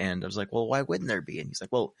technology. And I was like, well, why wouldn't there be? And he's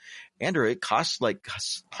like, well, Andrew, it costs like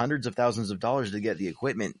hundreds of thousands of dollars to get the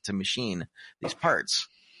equipment to machine these parts.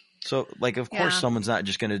 So like, of course, someone's not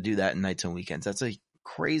just going to do that in nights and weekends. That's a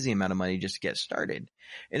crazy amount of money just to get started.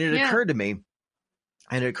 And it occurred to me.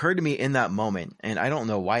 And it occurred to me in that moment, and I don't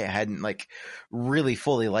know why it hadn't like really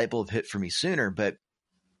fully light bulb hit for me sooner, but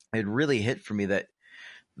it really hit for me that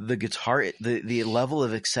the guitar, the level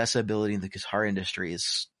of accessibility in the guitar industry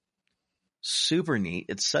is super neat.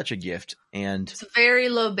 It's such a gift, and it's a very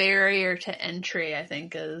low barrier to entry, I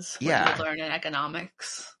think, is what you learn in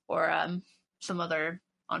economics or some other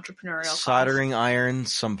entrepreneurial soldering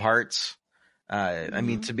irons, some parts. I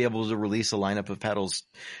mean, to be able to release a lineup of pedals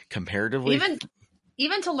comparatively.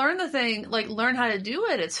 Even to learn the thing, like learn how to do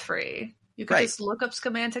it, it's free. You can just look up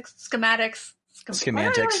schematics.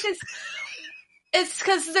 It's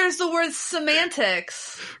because there's the word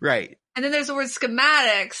semantics. Right. And then there's the word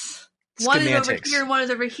schematics. One is over here and one is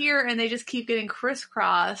over here, and they just keep getting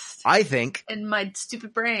crisscrossed. I think in my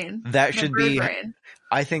stupid brain. That should be brain.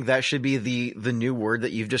 I think that should be the new word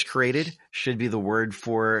that you've just created, should be the word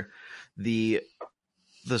for the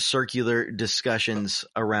circular discussions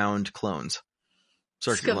around clones.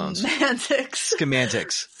 Semantics.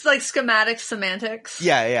 It's like schematic semantics.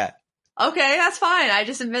 Yeah. Okay, that's fine. I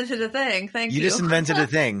just invented a thing. Thank you. You just invented a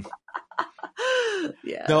thing.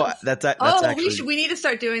 Yeah. No, that's actually... we need to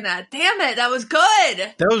start doing that. Damn it, that was good.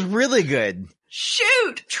 That was really good.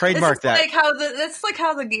 Shoot! Trademark that. That's like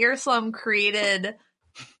how the Gear Slum created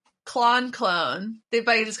Clone.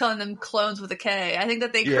 By just calling them clones with a K. I think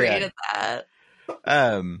that they created that.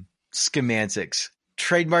 Schematics.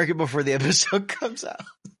 Trademark it before the episode comes out.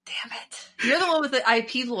 Damn it. You're the one with the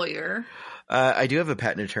IP lawyer. I do have a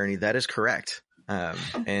patent attorney. That is correct.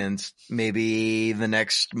 And maybe the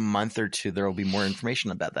next month or two, there will be more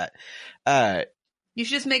information about that. You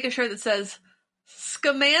should just make a shirt that says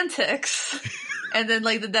Schemantics and then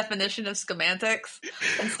like the definition of schematics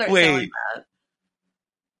and start selling that.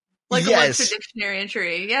 Like a Webster Dictionary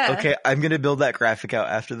entry. Yeah. Okay, I'm going to build that graphic out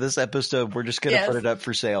after this episode. We're just going to put it up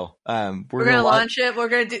for sale. We're going to launch it. We're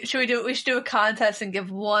going to do, we should do a contest and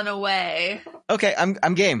give one away. Okay,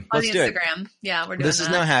 I'm game. Let's do it. Instagram. Yeah, we're doing this. This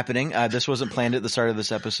is now happening. This wasn't planned at the start of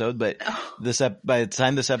this episode, but by the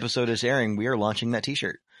time this episode is airing, we are launching that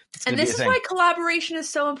t-shirt. And this is why collaboration is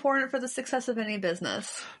so important for the success of any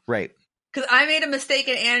business. Right. Because I made a mistake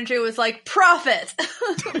and Andrew was like, profit.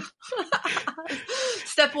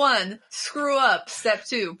 Step 1, screw up. Step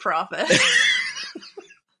 2, profit.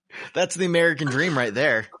 That's the American dream right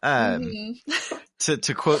there.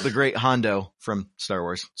 To quote the great Hondo from Star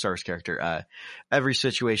Wars character, every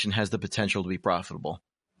situation has the potential to be profitable.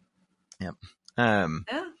 Yep.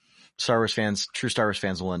 Star Wars fans, true Star Wars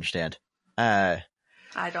fans will understand. I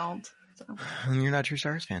don't. So. You're not a true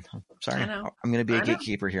Star Wars fan. I'm sorry. I'm going to be a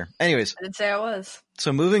gatekeeper here. Anyways. I didn't say I was.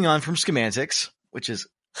 So moving on from schematics,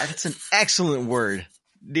 that's an excellent word.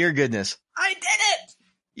 Dear goodness. I did it!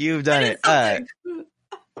 You've done it.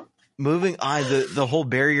 Moving on, the whole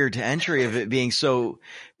barrier to entry of it being so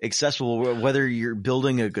accessible, whether you're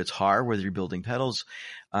building a guitar, whether you're building pedals,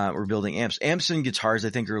 or building amps. Amps and guitars, I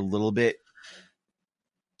think, are a little bit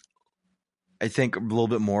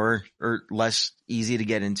more or less easy to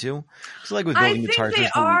get into. So like with building guitars, they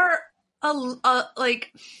are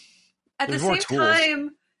like at the same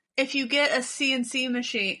time, if you get a CNC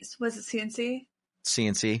machine, was it CNC?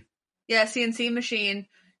 CNC. Yeah, CNC machine,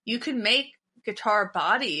 you can make guitar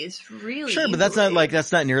bodies really sure, but that's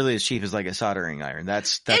not nearly as cheap as like a soldering iron.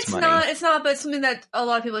 That's money. It's not, but it's something that a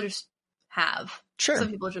lot of people just have. Sure.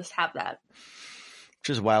 Some people just have that. Which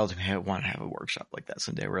is wild to me. I want to have a workshop like that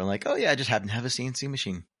someday where I'm like, oh yeah, I just happen to have a CNC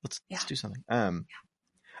machine. Let's do something. I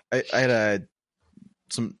had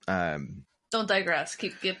some don't digress.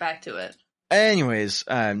 Get back to it. Anyways,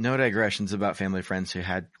 no digressions about family friends who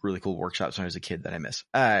had really cool workshops when I was a kid that I miss.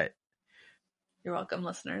 You're welcome,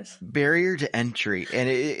 listeners. Barrier to entry. And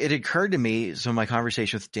it occurred to me, so my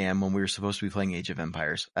conversation with Dan when we were supposed to be playing Age of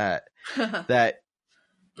Empires, that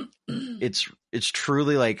it's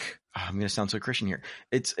truly like, I'm going to sound so Christian here.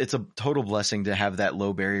 It's a total blessing to have that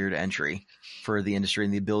low barrier to entry for the industry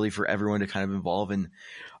and the ability for everyone to kind of involve. And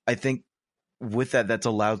I think with that's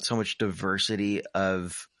allowed so much diversity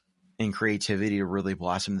and creativity to really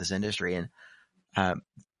blossom in this industry. And I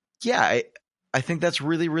think that's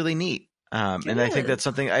really, really neat. And I think that's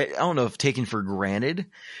something I don't know if taken for granted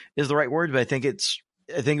is the right word, but I think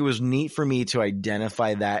it was neat for me to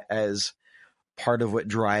identify that as part of what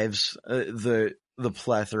drives the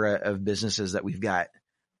plethora of businesses that we've got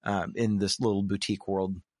in this little boutique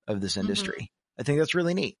world of this industry. Mm-hmm. I think that's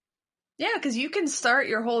really neat. Yeah, because you can start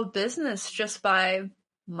your whole business just by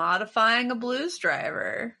modifying a blues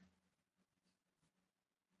driver.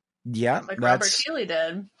 Yeah, like Robert Keeley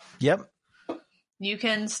did. Yep. You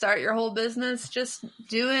can start your whole business just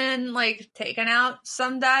doing taking out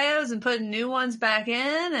some diodes and putting new ones back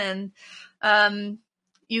in, and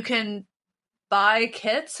you can buy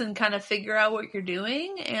kits and kind of figure out what you're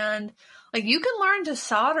doing, and you can learn to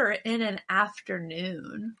solder in an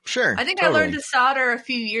afternoon. Sure. I think I learned to solder a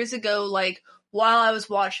few years ago, while I was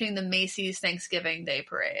watching the Macy's Thanksgiving Day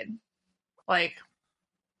Parade.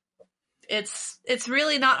 It's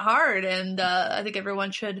really not hard, and I think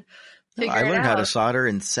everyone should figure it out. I learned how to solder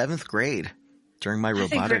in 7th grade during my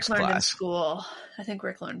robotics class. I think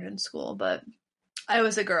Rick learned in school, but I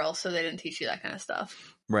was a girl, so they didn't teach you that kind of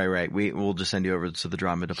stuff. Right. We'll just send you over to the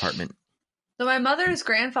drama department. So my mother's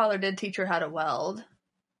grandfather did teach her how to weld.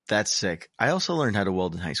 That's sick. I also learned how to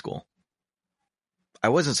weld in high school. I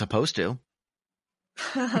wasn't supposed to.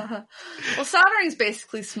 Well, soldering is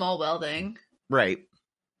basically small welding. Right.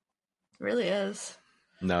 It really is.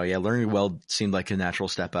 No, yeah, learning to weld seemed like a natural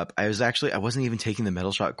step up. I wasn't even taking the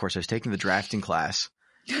metal shop course. I was taking the drafting class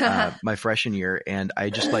my freshman year, and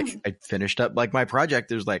I just I finished up my project.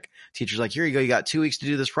 There's teachers here you go, you got 2 weeks to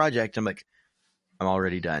do this project. I'm like, I'm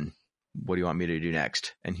already done. What do you want me to do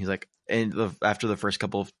next? And he's like, after the first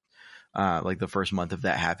couple of the first month of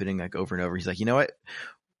that happening, over and over, he's like, you know what?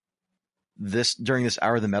 During this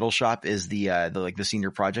hour, the metal shop is the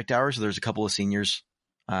senior project hour. So there's a couple of seniors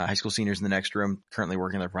high school seniors in the next room currently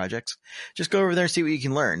working on their projects. Just go over there and see what you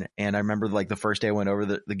can learn. And I remember like the first day I went over,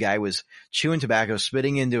 the guy was chewing tobacco,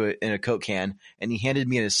 spitting into it in a Coke can, and he handed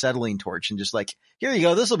me an acetylene torch and just like, here you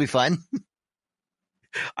go, this will be fun.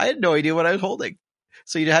 I had no idea what I was holding.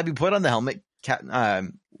 So you'd have me put on the helmet,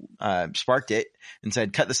 sparked it, and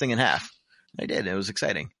said, cut this thing in half. I did. It was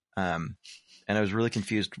exciting. And I was really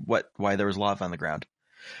confused why there was lava on the ground.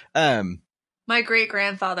 My great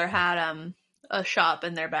grandfather had a shop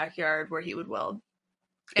in their backyard where he would weld,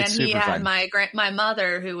 and he had fun. My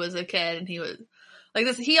mother, who was a kid, and he was like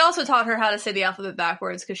this. He also taught her how to say the alphabet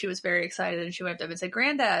backwards because she was very excited, and she went up and said,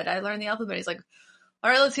 "Granddad, I learned the alphabet." He's like, "All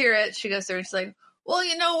right, let's hear it." She goes through, and she's like, "Well,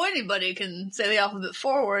 you know, anybody can say the alphabet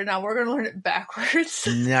forward. Now we're going to learn it backwards."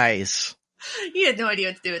 Nice. He had no idea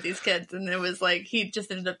what to do with these kids, and it was like he just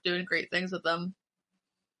ended up doing great things with them.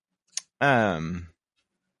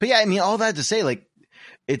 But yeah, I mean, all that to say, like,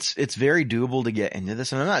 it's very doable to get into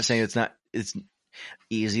this, and I'm not saying it's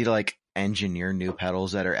easy to like engineer new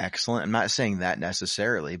pedals that are excellent. I'm not saying that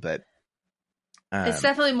necessarily, but it's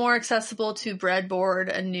definitely more accessible to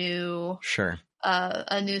breadboard a new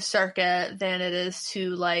circuit than it is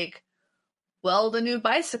to like weld a new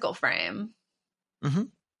bicycle frame. Mm-hmm.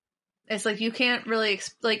 It's like you can't really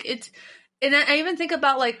like it's, and I even think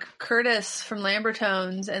about like Curtis from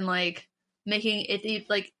Lambertones and like making it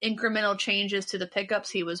like incremental changes to the pickups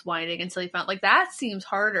he was winding until he found like that seems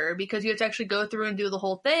harder because you have to actually go through and do the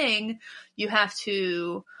whole thing. You have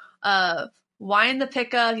to wind the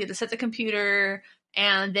pickup, you have to set the computer,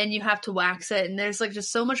 and then you have to wax it, and there's like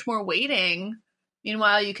just so much more waiting.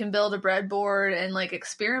 Meanwhile, you can build a breadboard and like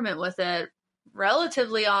experiment with it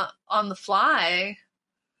relatively on the fly.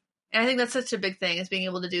 And I think that's such a big thing, is being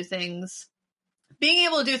able to do things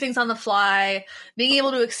on the fly, being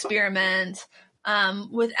able to experiment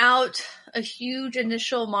without a huge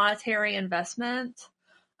initial monetary investment.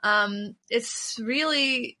 It's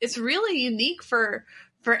really unique for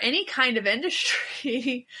any kind of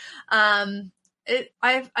industry. I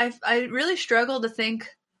really struggle to think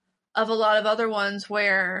of a lot of other ones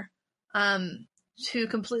where to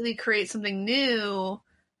completely create something new,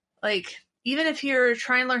 like even if you're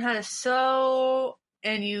trying to learn how to sew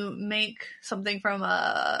and you make something from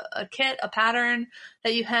a kit, a pattern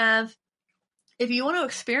that you have, if you want to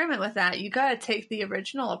experiment with that, you got to take the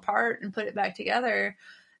original apart and put it back together.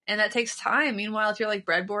 And that takes time. Meanwhile, if you're like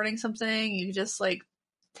breadboarding something, you just like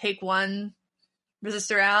take one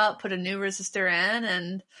resistor out, put a new resistor in.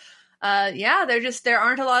 And there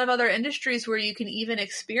aren't a lot of other industries where you can even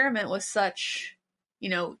experiment with such,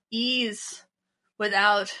 ease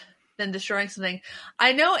without than destroying something.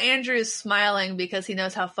 I know Andrew's smiling because he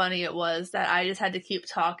knows how funny it was that I just had to keep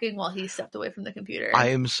talking while he stepped away from the computer. I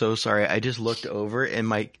am so sorry. I just looked over and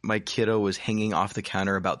my kiddo was hanging off the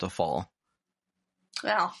counter about to fall.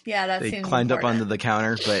 Well, yeah, that seems They climbed up onto the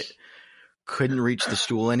counter, but couldn't reach the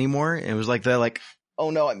stool anymore. And it was like, they're like, oh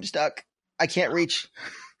no, I'm stuck. I can't reach.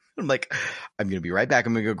 I'm like, I'm going to be right back.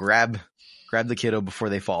 I'm going to go grab the kiddo before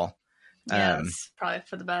they fall. Yeah, it's probably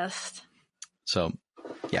for the best. So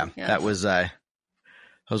yeah, yes. That was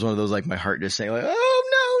one of those, like, my heart just saying like,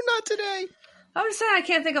 oh no, not today. I would say I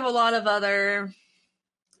can't think of a lot of other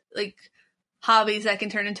like hobbies that can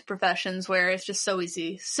turn into professions where it's just so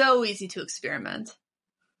easy to experiment.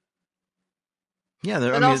 Yeah,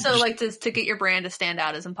 but also like to get your brand to stand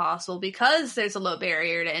out is impossible because there's a low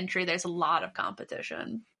barrier to entry. There's a lot of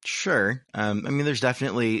competition. Sure. There's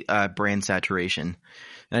definitely brand saturation,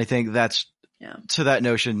 and I think that's to that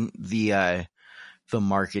notion the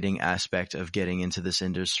marketing aspect of getting into this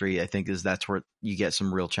industry, I think that's where you get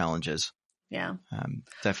some real challenges. Yeah.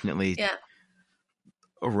 Definitely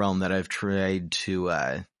a realm that I've tried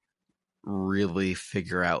to really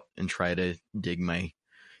figure out and try to dig my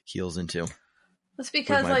heels into. It's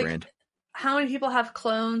because like brand. How many people have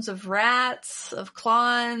clones of rats, of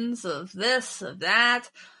clones, of this, of that?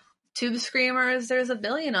 Tube screamers, there's a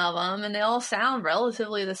billion of them, and they all sound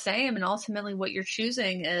relatively the same. And ultimately, what you're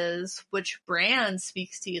choosing is which brand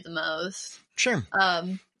speaks to you the most. Sure.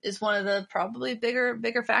 Is one of the probably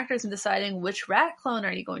bigger factors in deciding which rat clone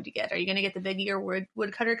are you going to get. Are you going to get the big ear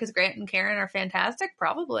woodcutter because Grant and Karen are fantastic?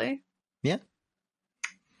 Probably. Yeah.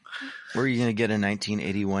 Or are you going to get a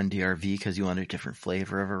 1981 DRV because you want a different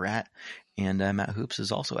flavor of a rat? And Matt Hoops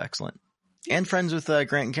is also excellent. And friends with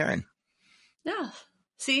Grant and Karen. Yeah.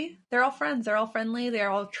 See, they're all friends. They're all friendly.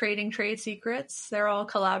 They're all trading trade secrets. They're all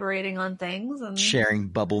collaborating on things and sharing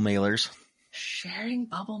bubble mailers.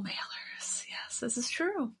 Yes, this is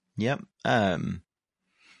true. Yep.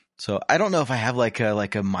 So I don't know if I have like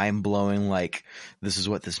a mind blowing like this is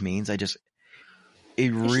what this means. It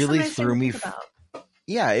really threw me.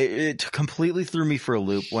 yeah, it completely threw me for a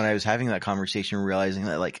loop when I was having that conversation, realizing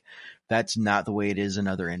that like that's not the way it is in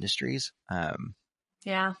other industries.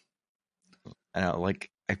 Yeah. I don't know, like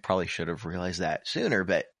I probably should have realized that sooner,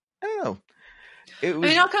 but I don't know. I mean,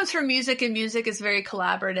 it all comes from music, and music is very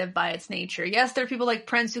collaborative by its nature. Yes, there are people like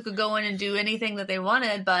Prince who could go in and do anything that they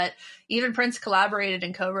wanted, but even Prince collaborated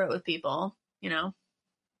and co-wrote with people, you know?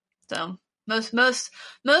 So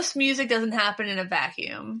most music doesn't happen in a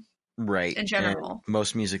vacuum. Right. In general. And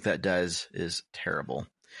most music that does is terrible.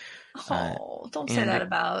 Oh, don't say that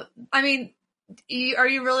about... I mean, are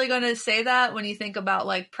you really going to say that when you think about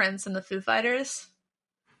like Prince and the Foo Fighters?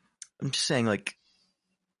 I'm just saying, like,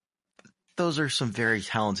 those are some very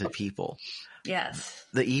talented people. Yes.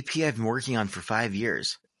 The EP I've been working on for 5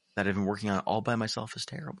 years, that I've been working on all by myself, is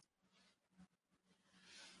terrible.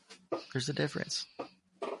 There's a difference.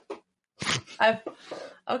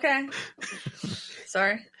 Okay.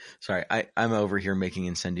 Sorry. I'm over here making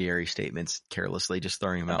incendiary statements carelessly, just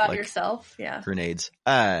throwing them out like yourself. Yeah. Grenades.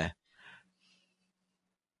 Go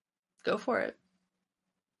for it.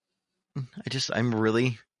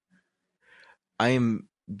 I am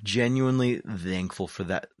genuinely thankful for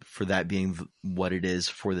that being what it is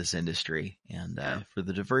for this industry, and for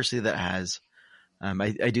the diversity that has.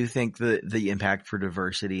 I do think the impact for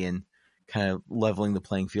diversity and kind of leveling the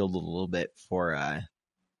playing field a little bit for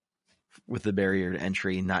with the barrier to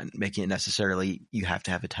entry, not making it necessarily you have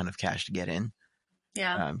to have a ton of cash to get in.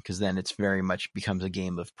 Yeah. Because then it's very much becomes a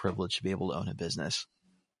game of privilege to be able to own a business.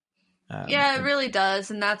 Yeah, it really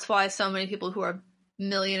does. And that's why so many people who are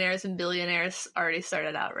millionaires and billionaires already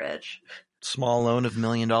started out rich. Small loan of $1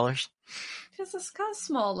 million? Just a kind of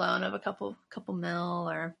small loan of a couple mil,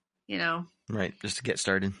 or, you know. Right, just to get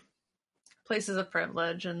started. Places of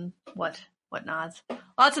privilege and whatnots.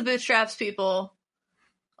 Lots of bootstraps people.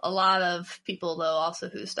 A lot of people, though, also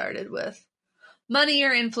who started with money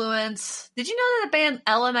or influence. Did you know that the band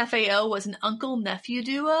LMFAO was an uncle-nephew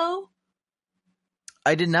duo?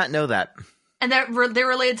 I did not know that. And they're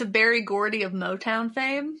related to Berry Gordy of Motown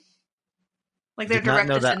fame. Like, they're direct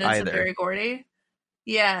descendants of Berry Gordy.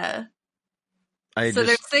 Yeah.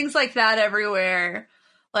 There's things like that everywhere.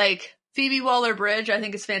 Like, Phoebe Waller-Bridge, I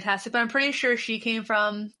think, is fantastic, but I'm pretty sure she came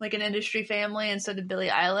from, like, an industry family, and so did Billie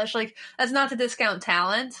Eilish. Like, that's not to discount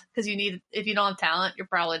talent, because if you don't have talent, you're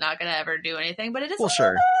probably not going to ever do anything, but it is sure. It's a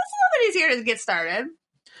little bit easier to get started.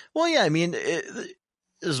 Well, yeah, I mean,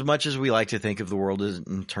 as much as we like to think of the world as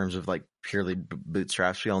in terms of, like, purely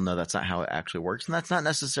bootstraps, we all know that's not how it actually works, and that's not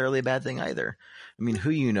necessarily a bad thing either. I mean, who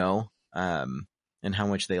you know, and how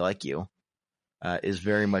much they like you, is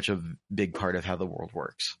very much a big part of how the world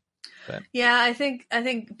works. But. Yeah, I think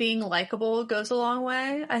being likable goes a long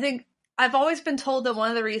way. I think I've always been told that one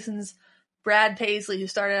of the reasons Brad Paisley, who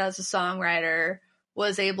started as a songwriter,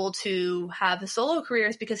 was able to have a solo career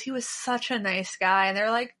is because he was such a nice guy. And they're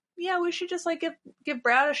like, yeah, we should just like give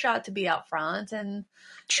Brad a shot to be out front. And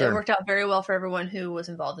It worked out very well for everyone who was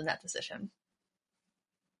involved in that decision.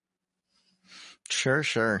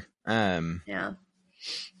 Sure. Yeah.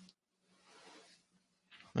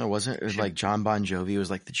 No, wasn't it? Like John Bon Jovi was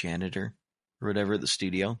like the janitor or whatever at the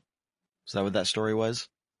studio? Is that what that story was?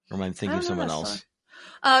 Or am I thinking of someone else?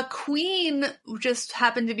 Queen just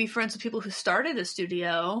happened to be friends with people who started a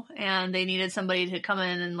studio, and they needed somebody to come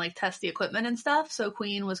in and like test the equipment and stuff. So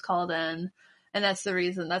Queen was called in, and that's the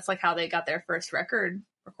reason. That's like how they got their first record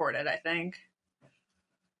recorded, I think.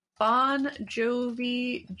 Bon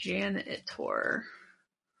Jovi janitor.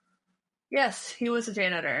 Yes, he was a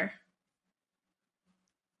janitor.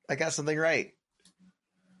 I got something right.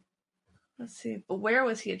 Let's see. But where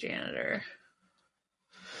was he a janitor?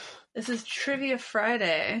 This is Trivia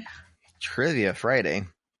Friday. Trivia Friday?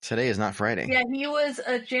 Today is not Friday. Yeah, he was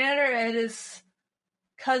a janitor at his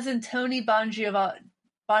cousin Tony Bon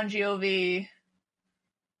Jovi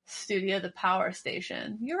studio, The Power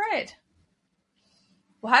Station. You're right.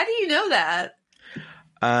 Well, how do you know that?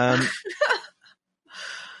 Are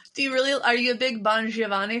you a big Bon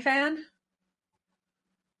Giovanni fan?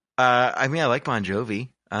 I mean, I like Bon Jovi.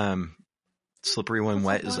 Slippery When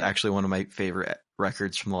Wet is actually one of my favorite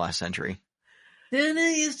records from the last century. Then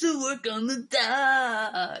I used to work on the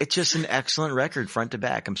dock. It's just an excellent record, front to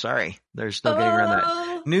back. I'm sorry. There's no getting around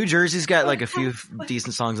that. New Jersey's got like a few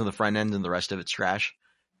decent songs on the front end, and the rest of it's trash,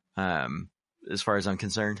 as far as I'm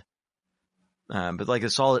concerned. But like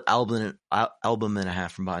a solid album and a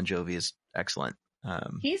half from Bon Jovi is excellent.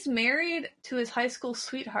 He's married to his high school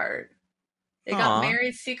sweetheart. They got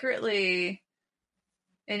married secretly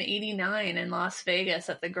in '89 in Las Vegas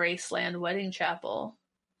at the Graceland Wedding Chapel.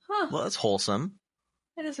 Huh. Well, that's wholesome.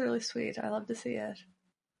 It is really sweet. I love to see it.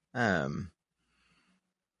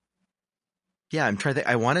 Yeah, I'm trying to think.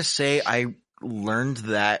 I want to say I learned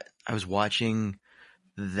that I was watching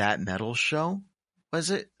That Metal Show. Was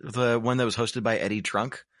it the one that was hosted by Eddie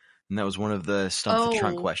Trunk? And that was one of the Stump the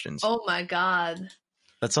Trunk questions. Oh my God.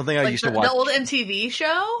 That's something I used to watch. The old MTV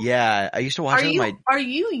show? Yeah, I used to watch it with Are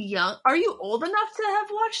you young? Are you old enough to have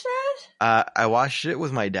watched that? I watched it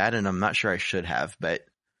with my dad, and I'm not sure I should have, but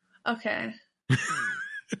okay.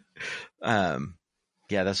 Yeah,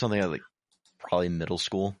 that's something I like probably middle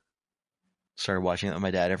school. Started watching it with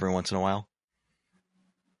my dad every once in a while.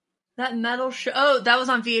 That metal show. Oh, that was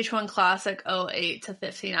on VH1 Classic 08 to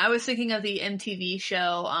 15. I was thinking of the MTV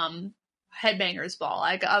show Headbangers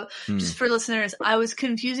Ball. Just for listeners, I was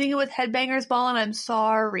confusing it with Headbangers Ball, and I'm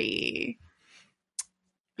sorry.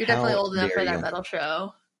 You're definitely old enough for that metal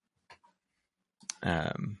show.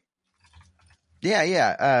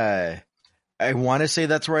 Yeah. I want to say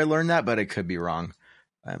that's where I learned that, but I could be wrong.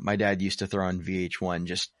 My dad used to throw on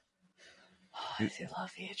VH1. I do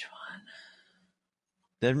love VH1.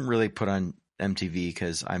 They didn't really put on MTV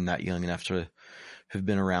because I'm not young enough to have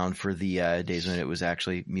been around for the days when it was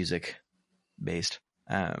actually music based.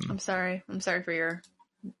 I'm sorry for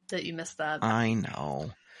that you missed that. I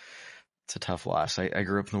know. It's a tough loss. I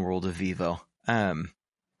grew up in the world of Vivo.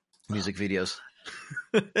 Music videos.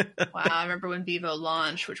 Wow, I remember when Vivo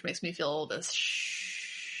launched, which makes me feel old as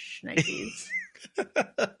Nikes.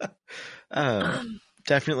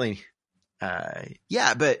 Definitely.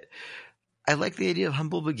 Yeah, but I like the idea of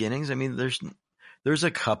humble beginnings. I mean, there's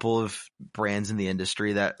a couple of brands in the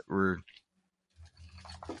industry that were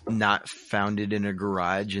not founded in a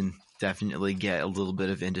garage and definitely get a little bit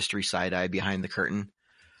of industry side eye behind the curtain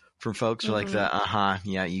from folks who are like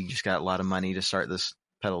you just got a lot of money to start this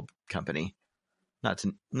pedal company. Not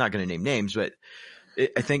going to name names, but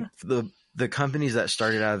I think the companies that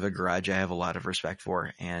started out of a garage, I have a lot of respect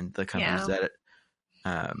for, and the companies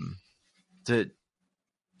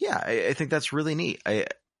I think that's really neat.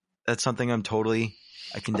 That's something I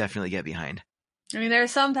can definitely get behind. I mean, there are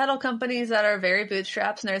some pedal companies that are very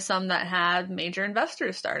bootstraps, and there's some that had major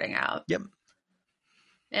investors starting out. Yep.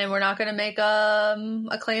 And we're not going to make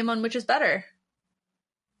a claim on which is better.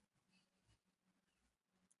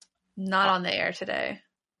 Not on the air today.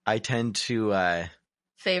 I tend to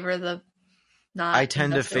favor the not. I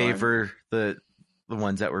tend to favor the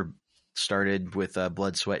ones that were started with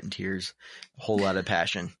blood, sweat, and tears, a whole lot of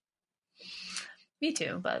passion. Me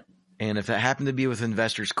too, but and if that happened to be with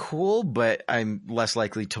investors, cool. But I'm less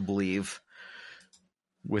likely to believe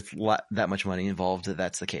with that much money involved that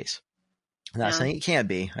that's the case. I'm not saying it can't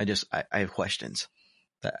be. I have questions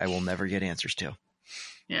that I will never get answers to.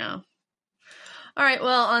 Yeah. All right.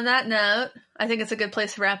 Well, on that note, I think it's a good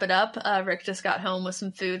place to wrap it up. Rick just got home with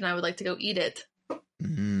some food, and I would like to go eat it.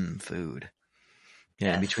 Food. Yeah.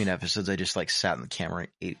 Yes. In between episodes, I just sat on the camera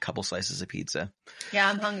and ate a couple slices of pizza. Yeah,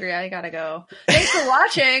 I'm hungry. I gotta go. Thanks for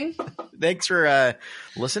watching. Thanks for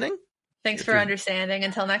listening. Thanks for understanding.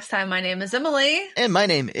 Until next time, my name is Emily. And my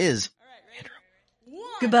name is Andrew.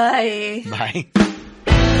 Goodbye. Bye.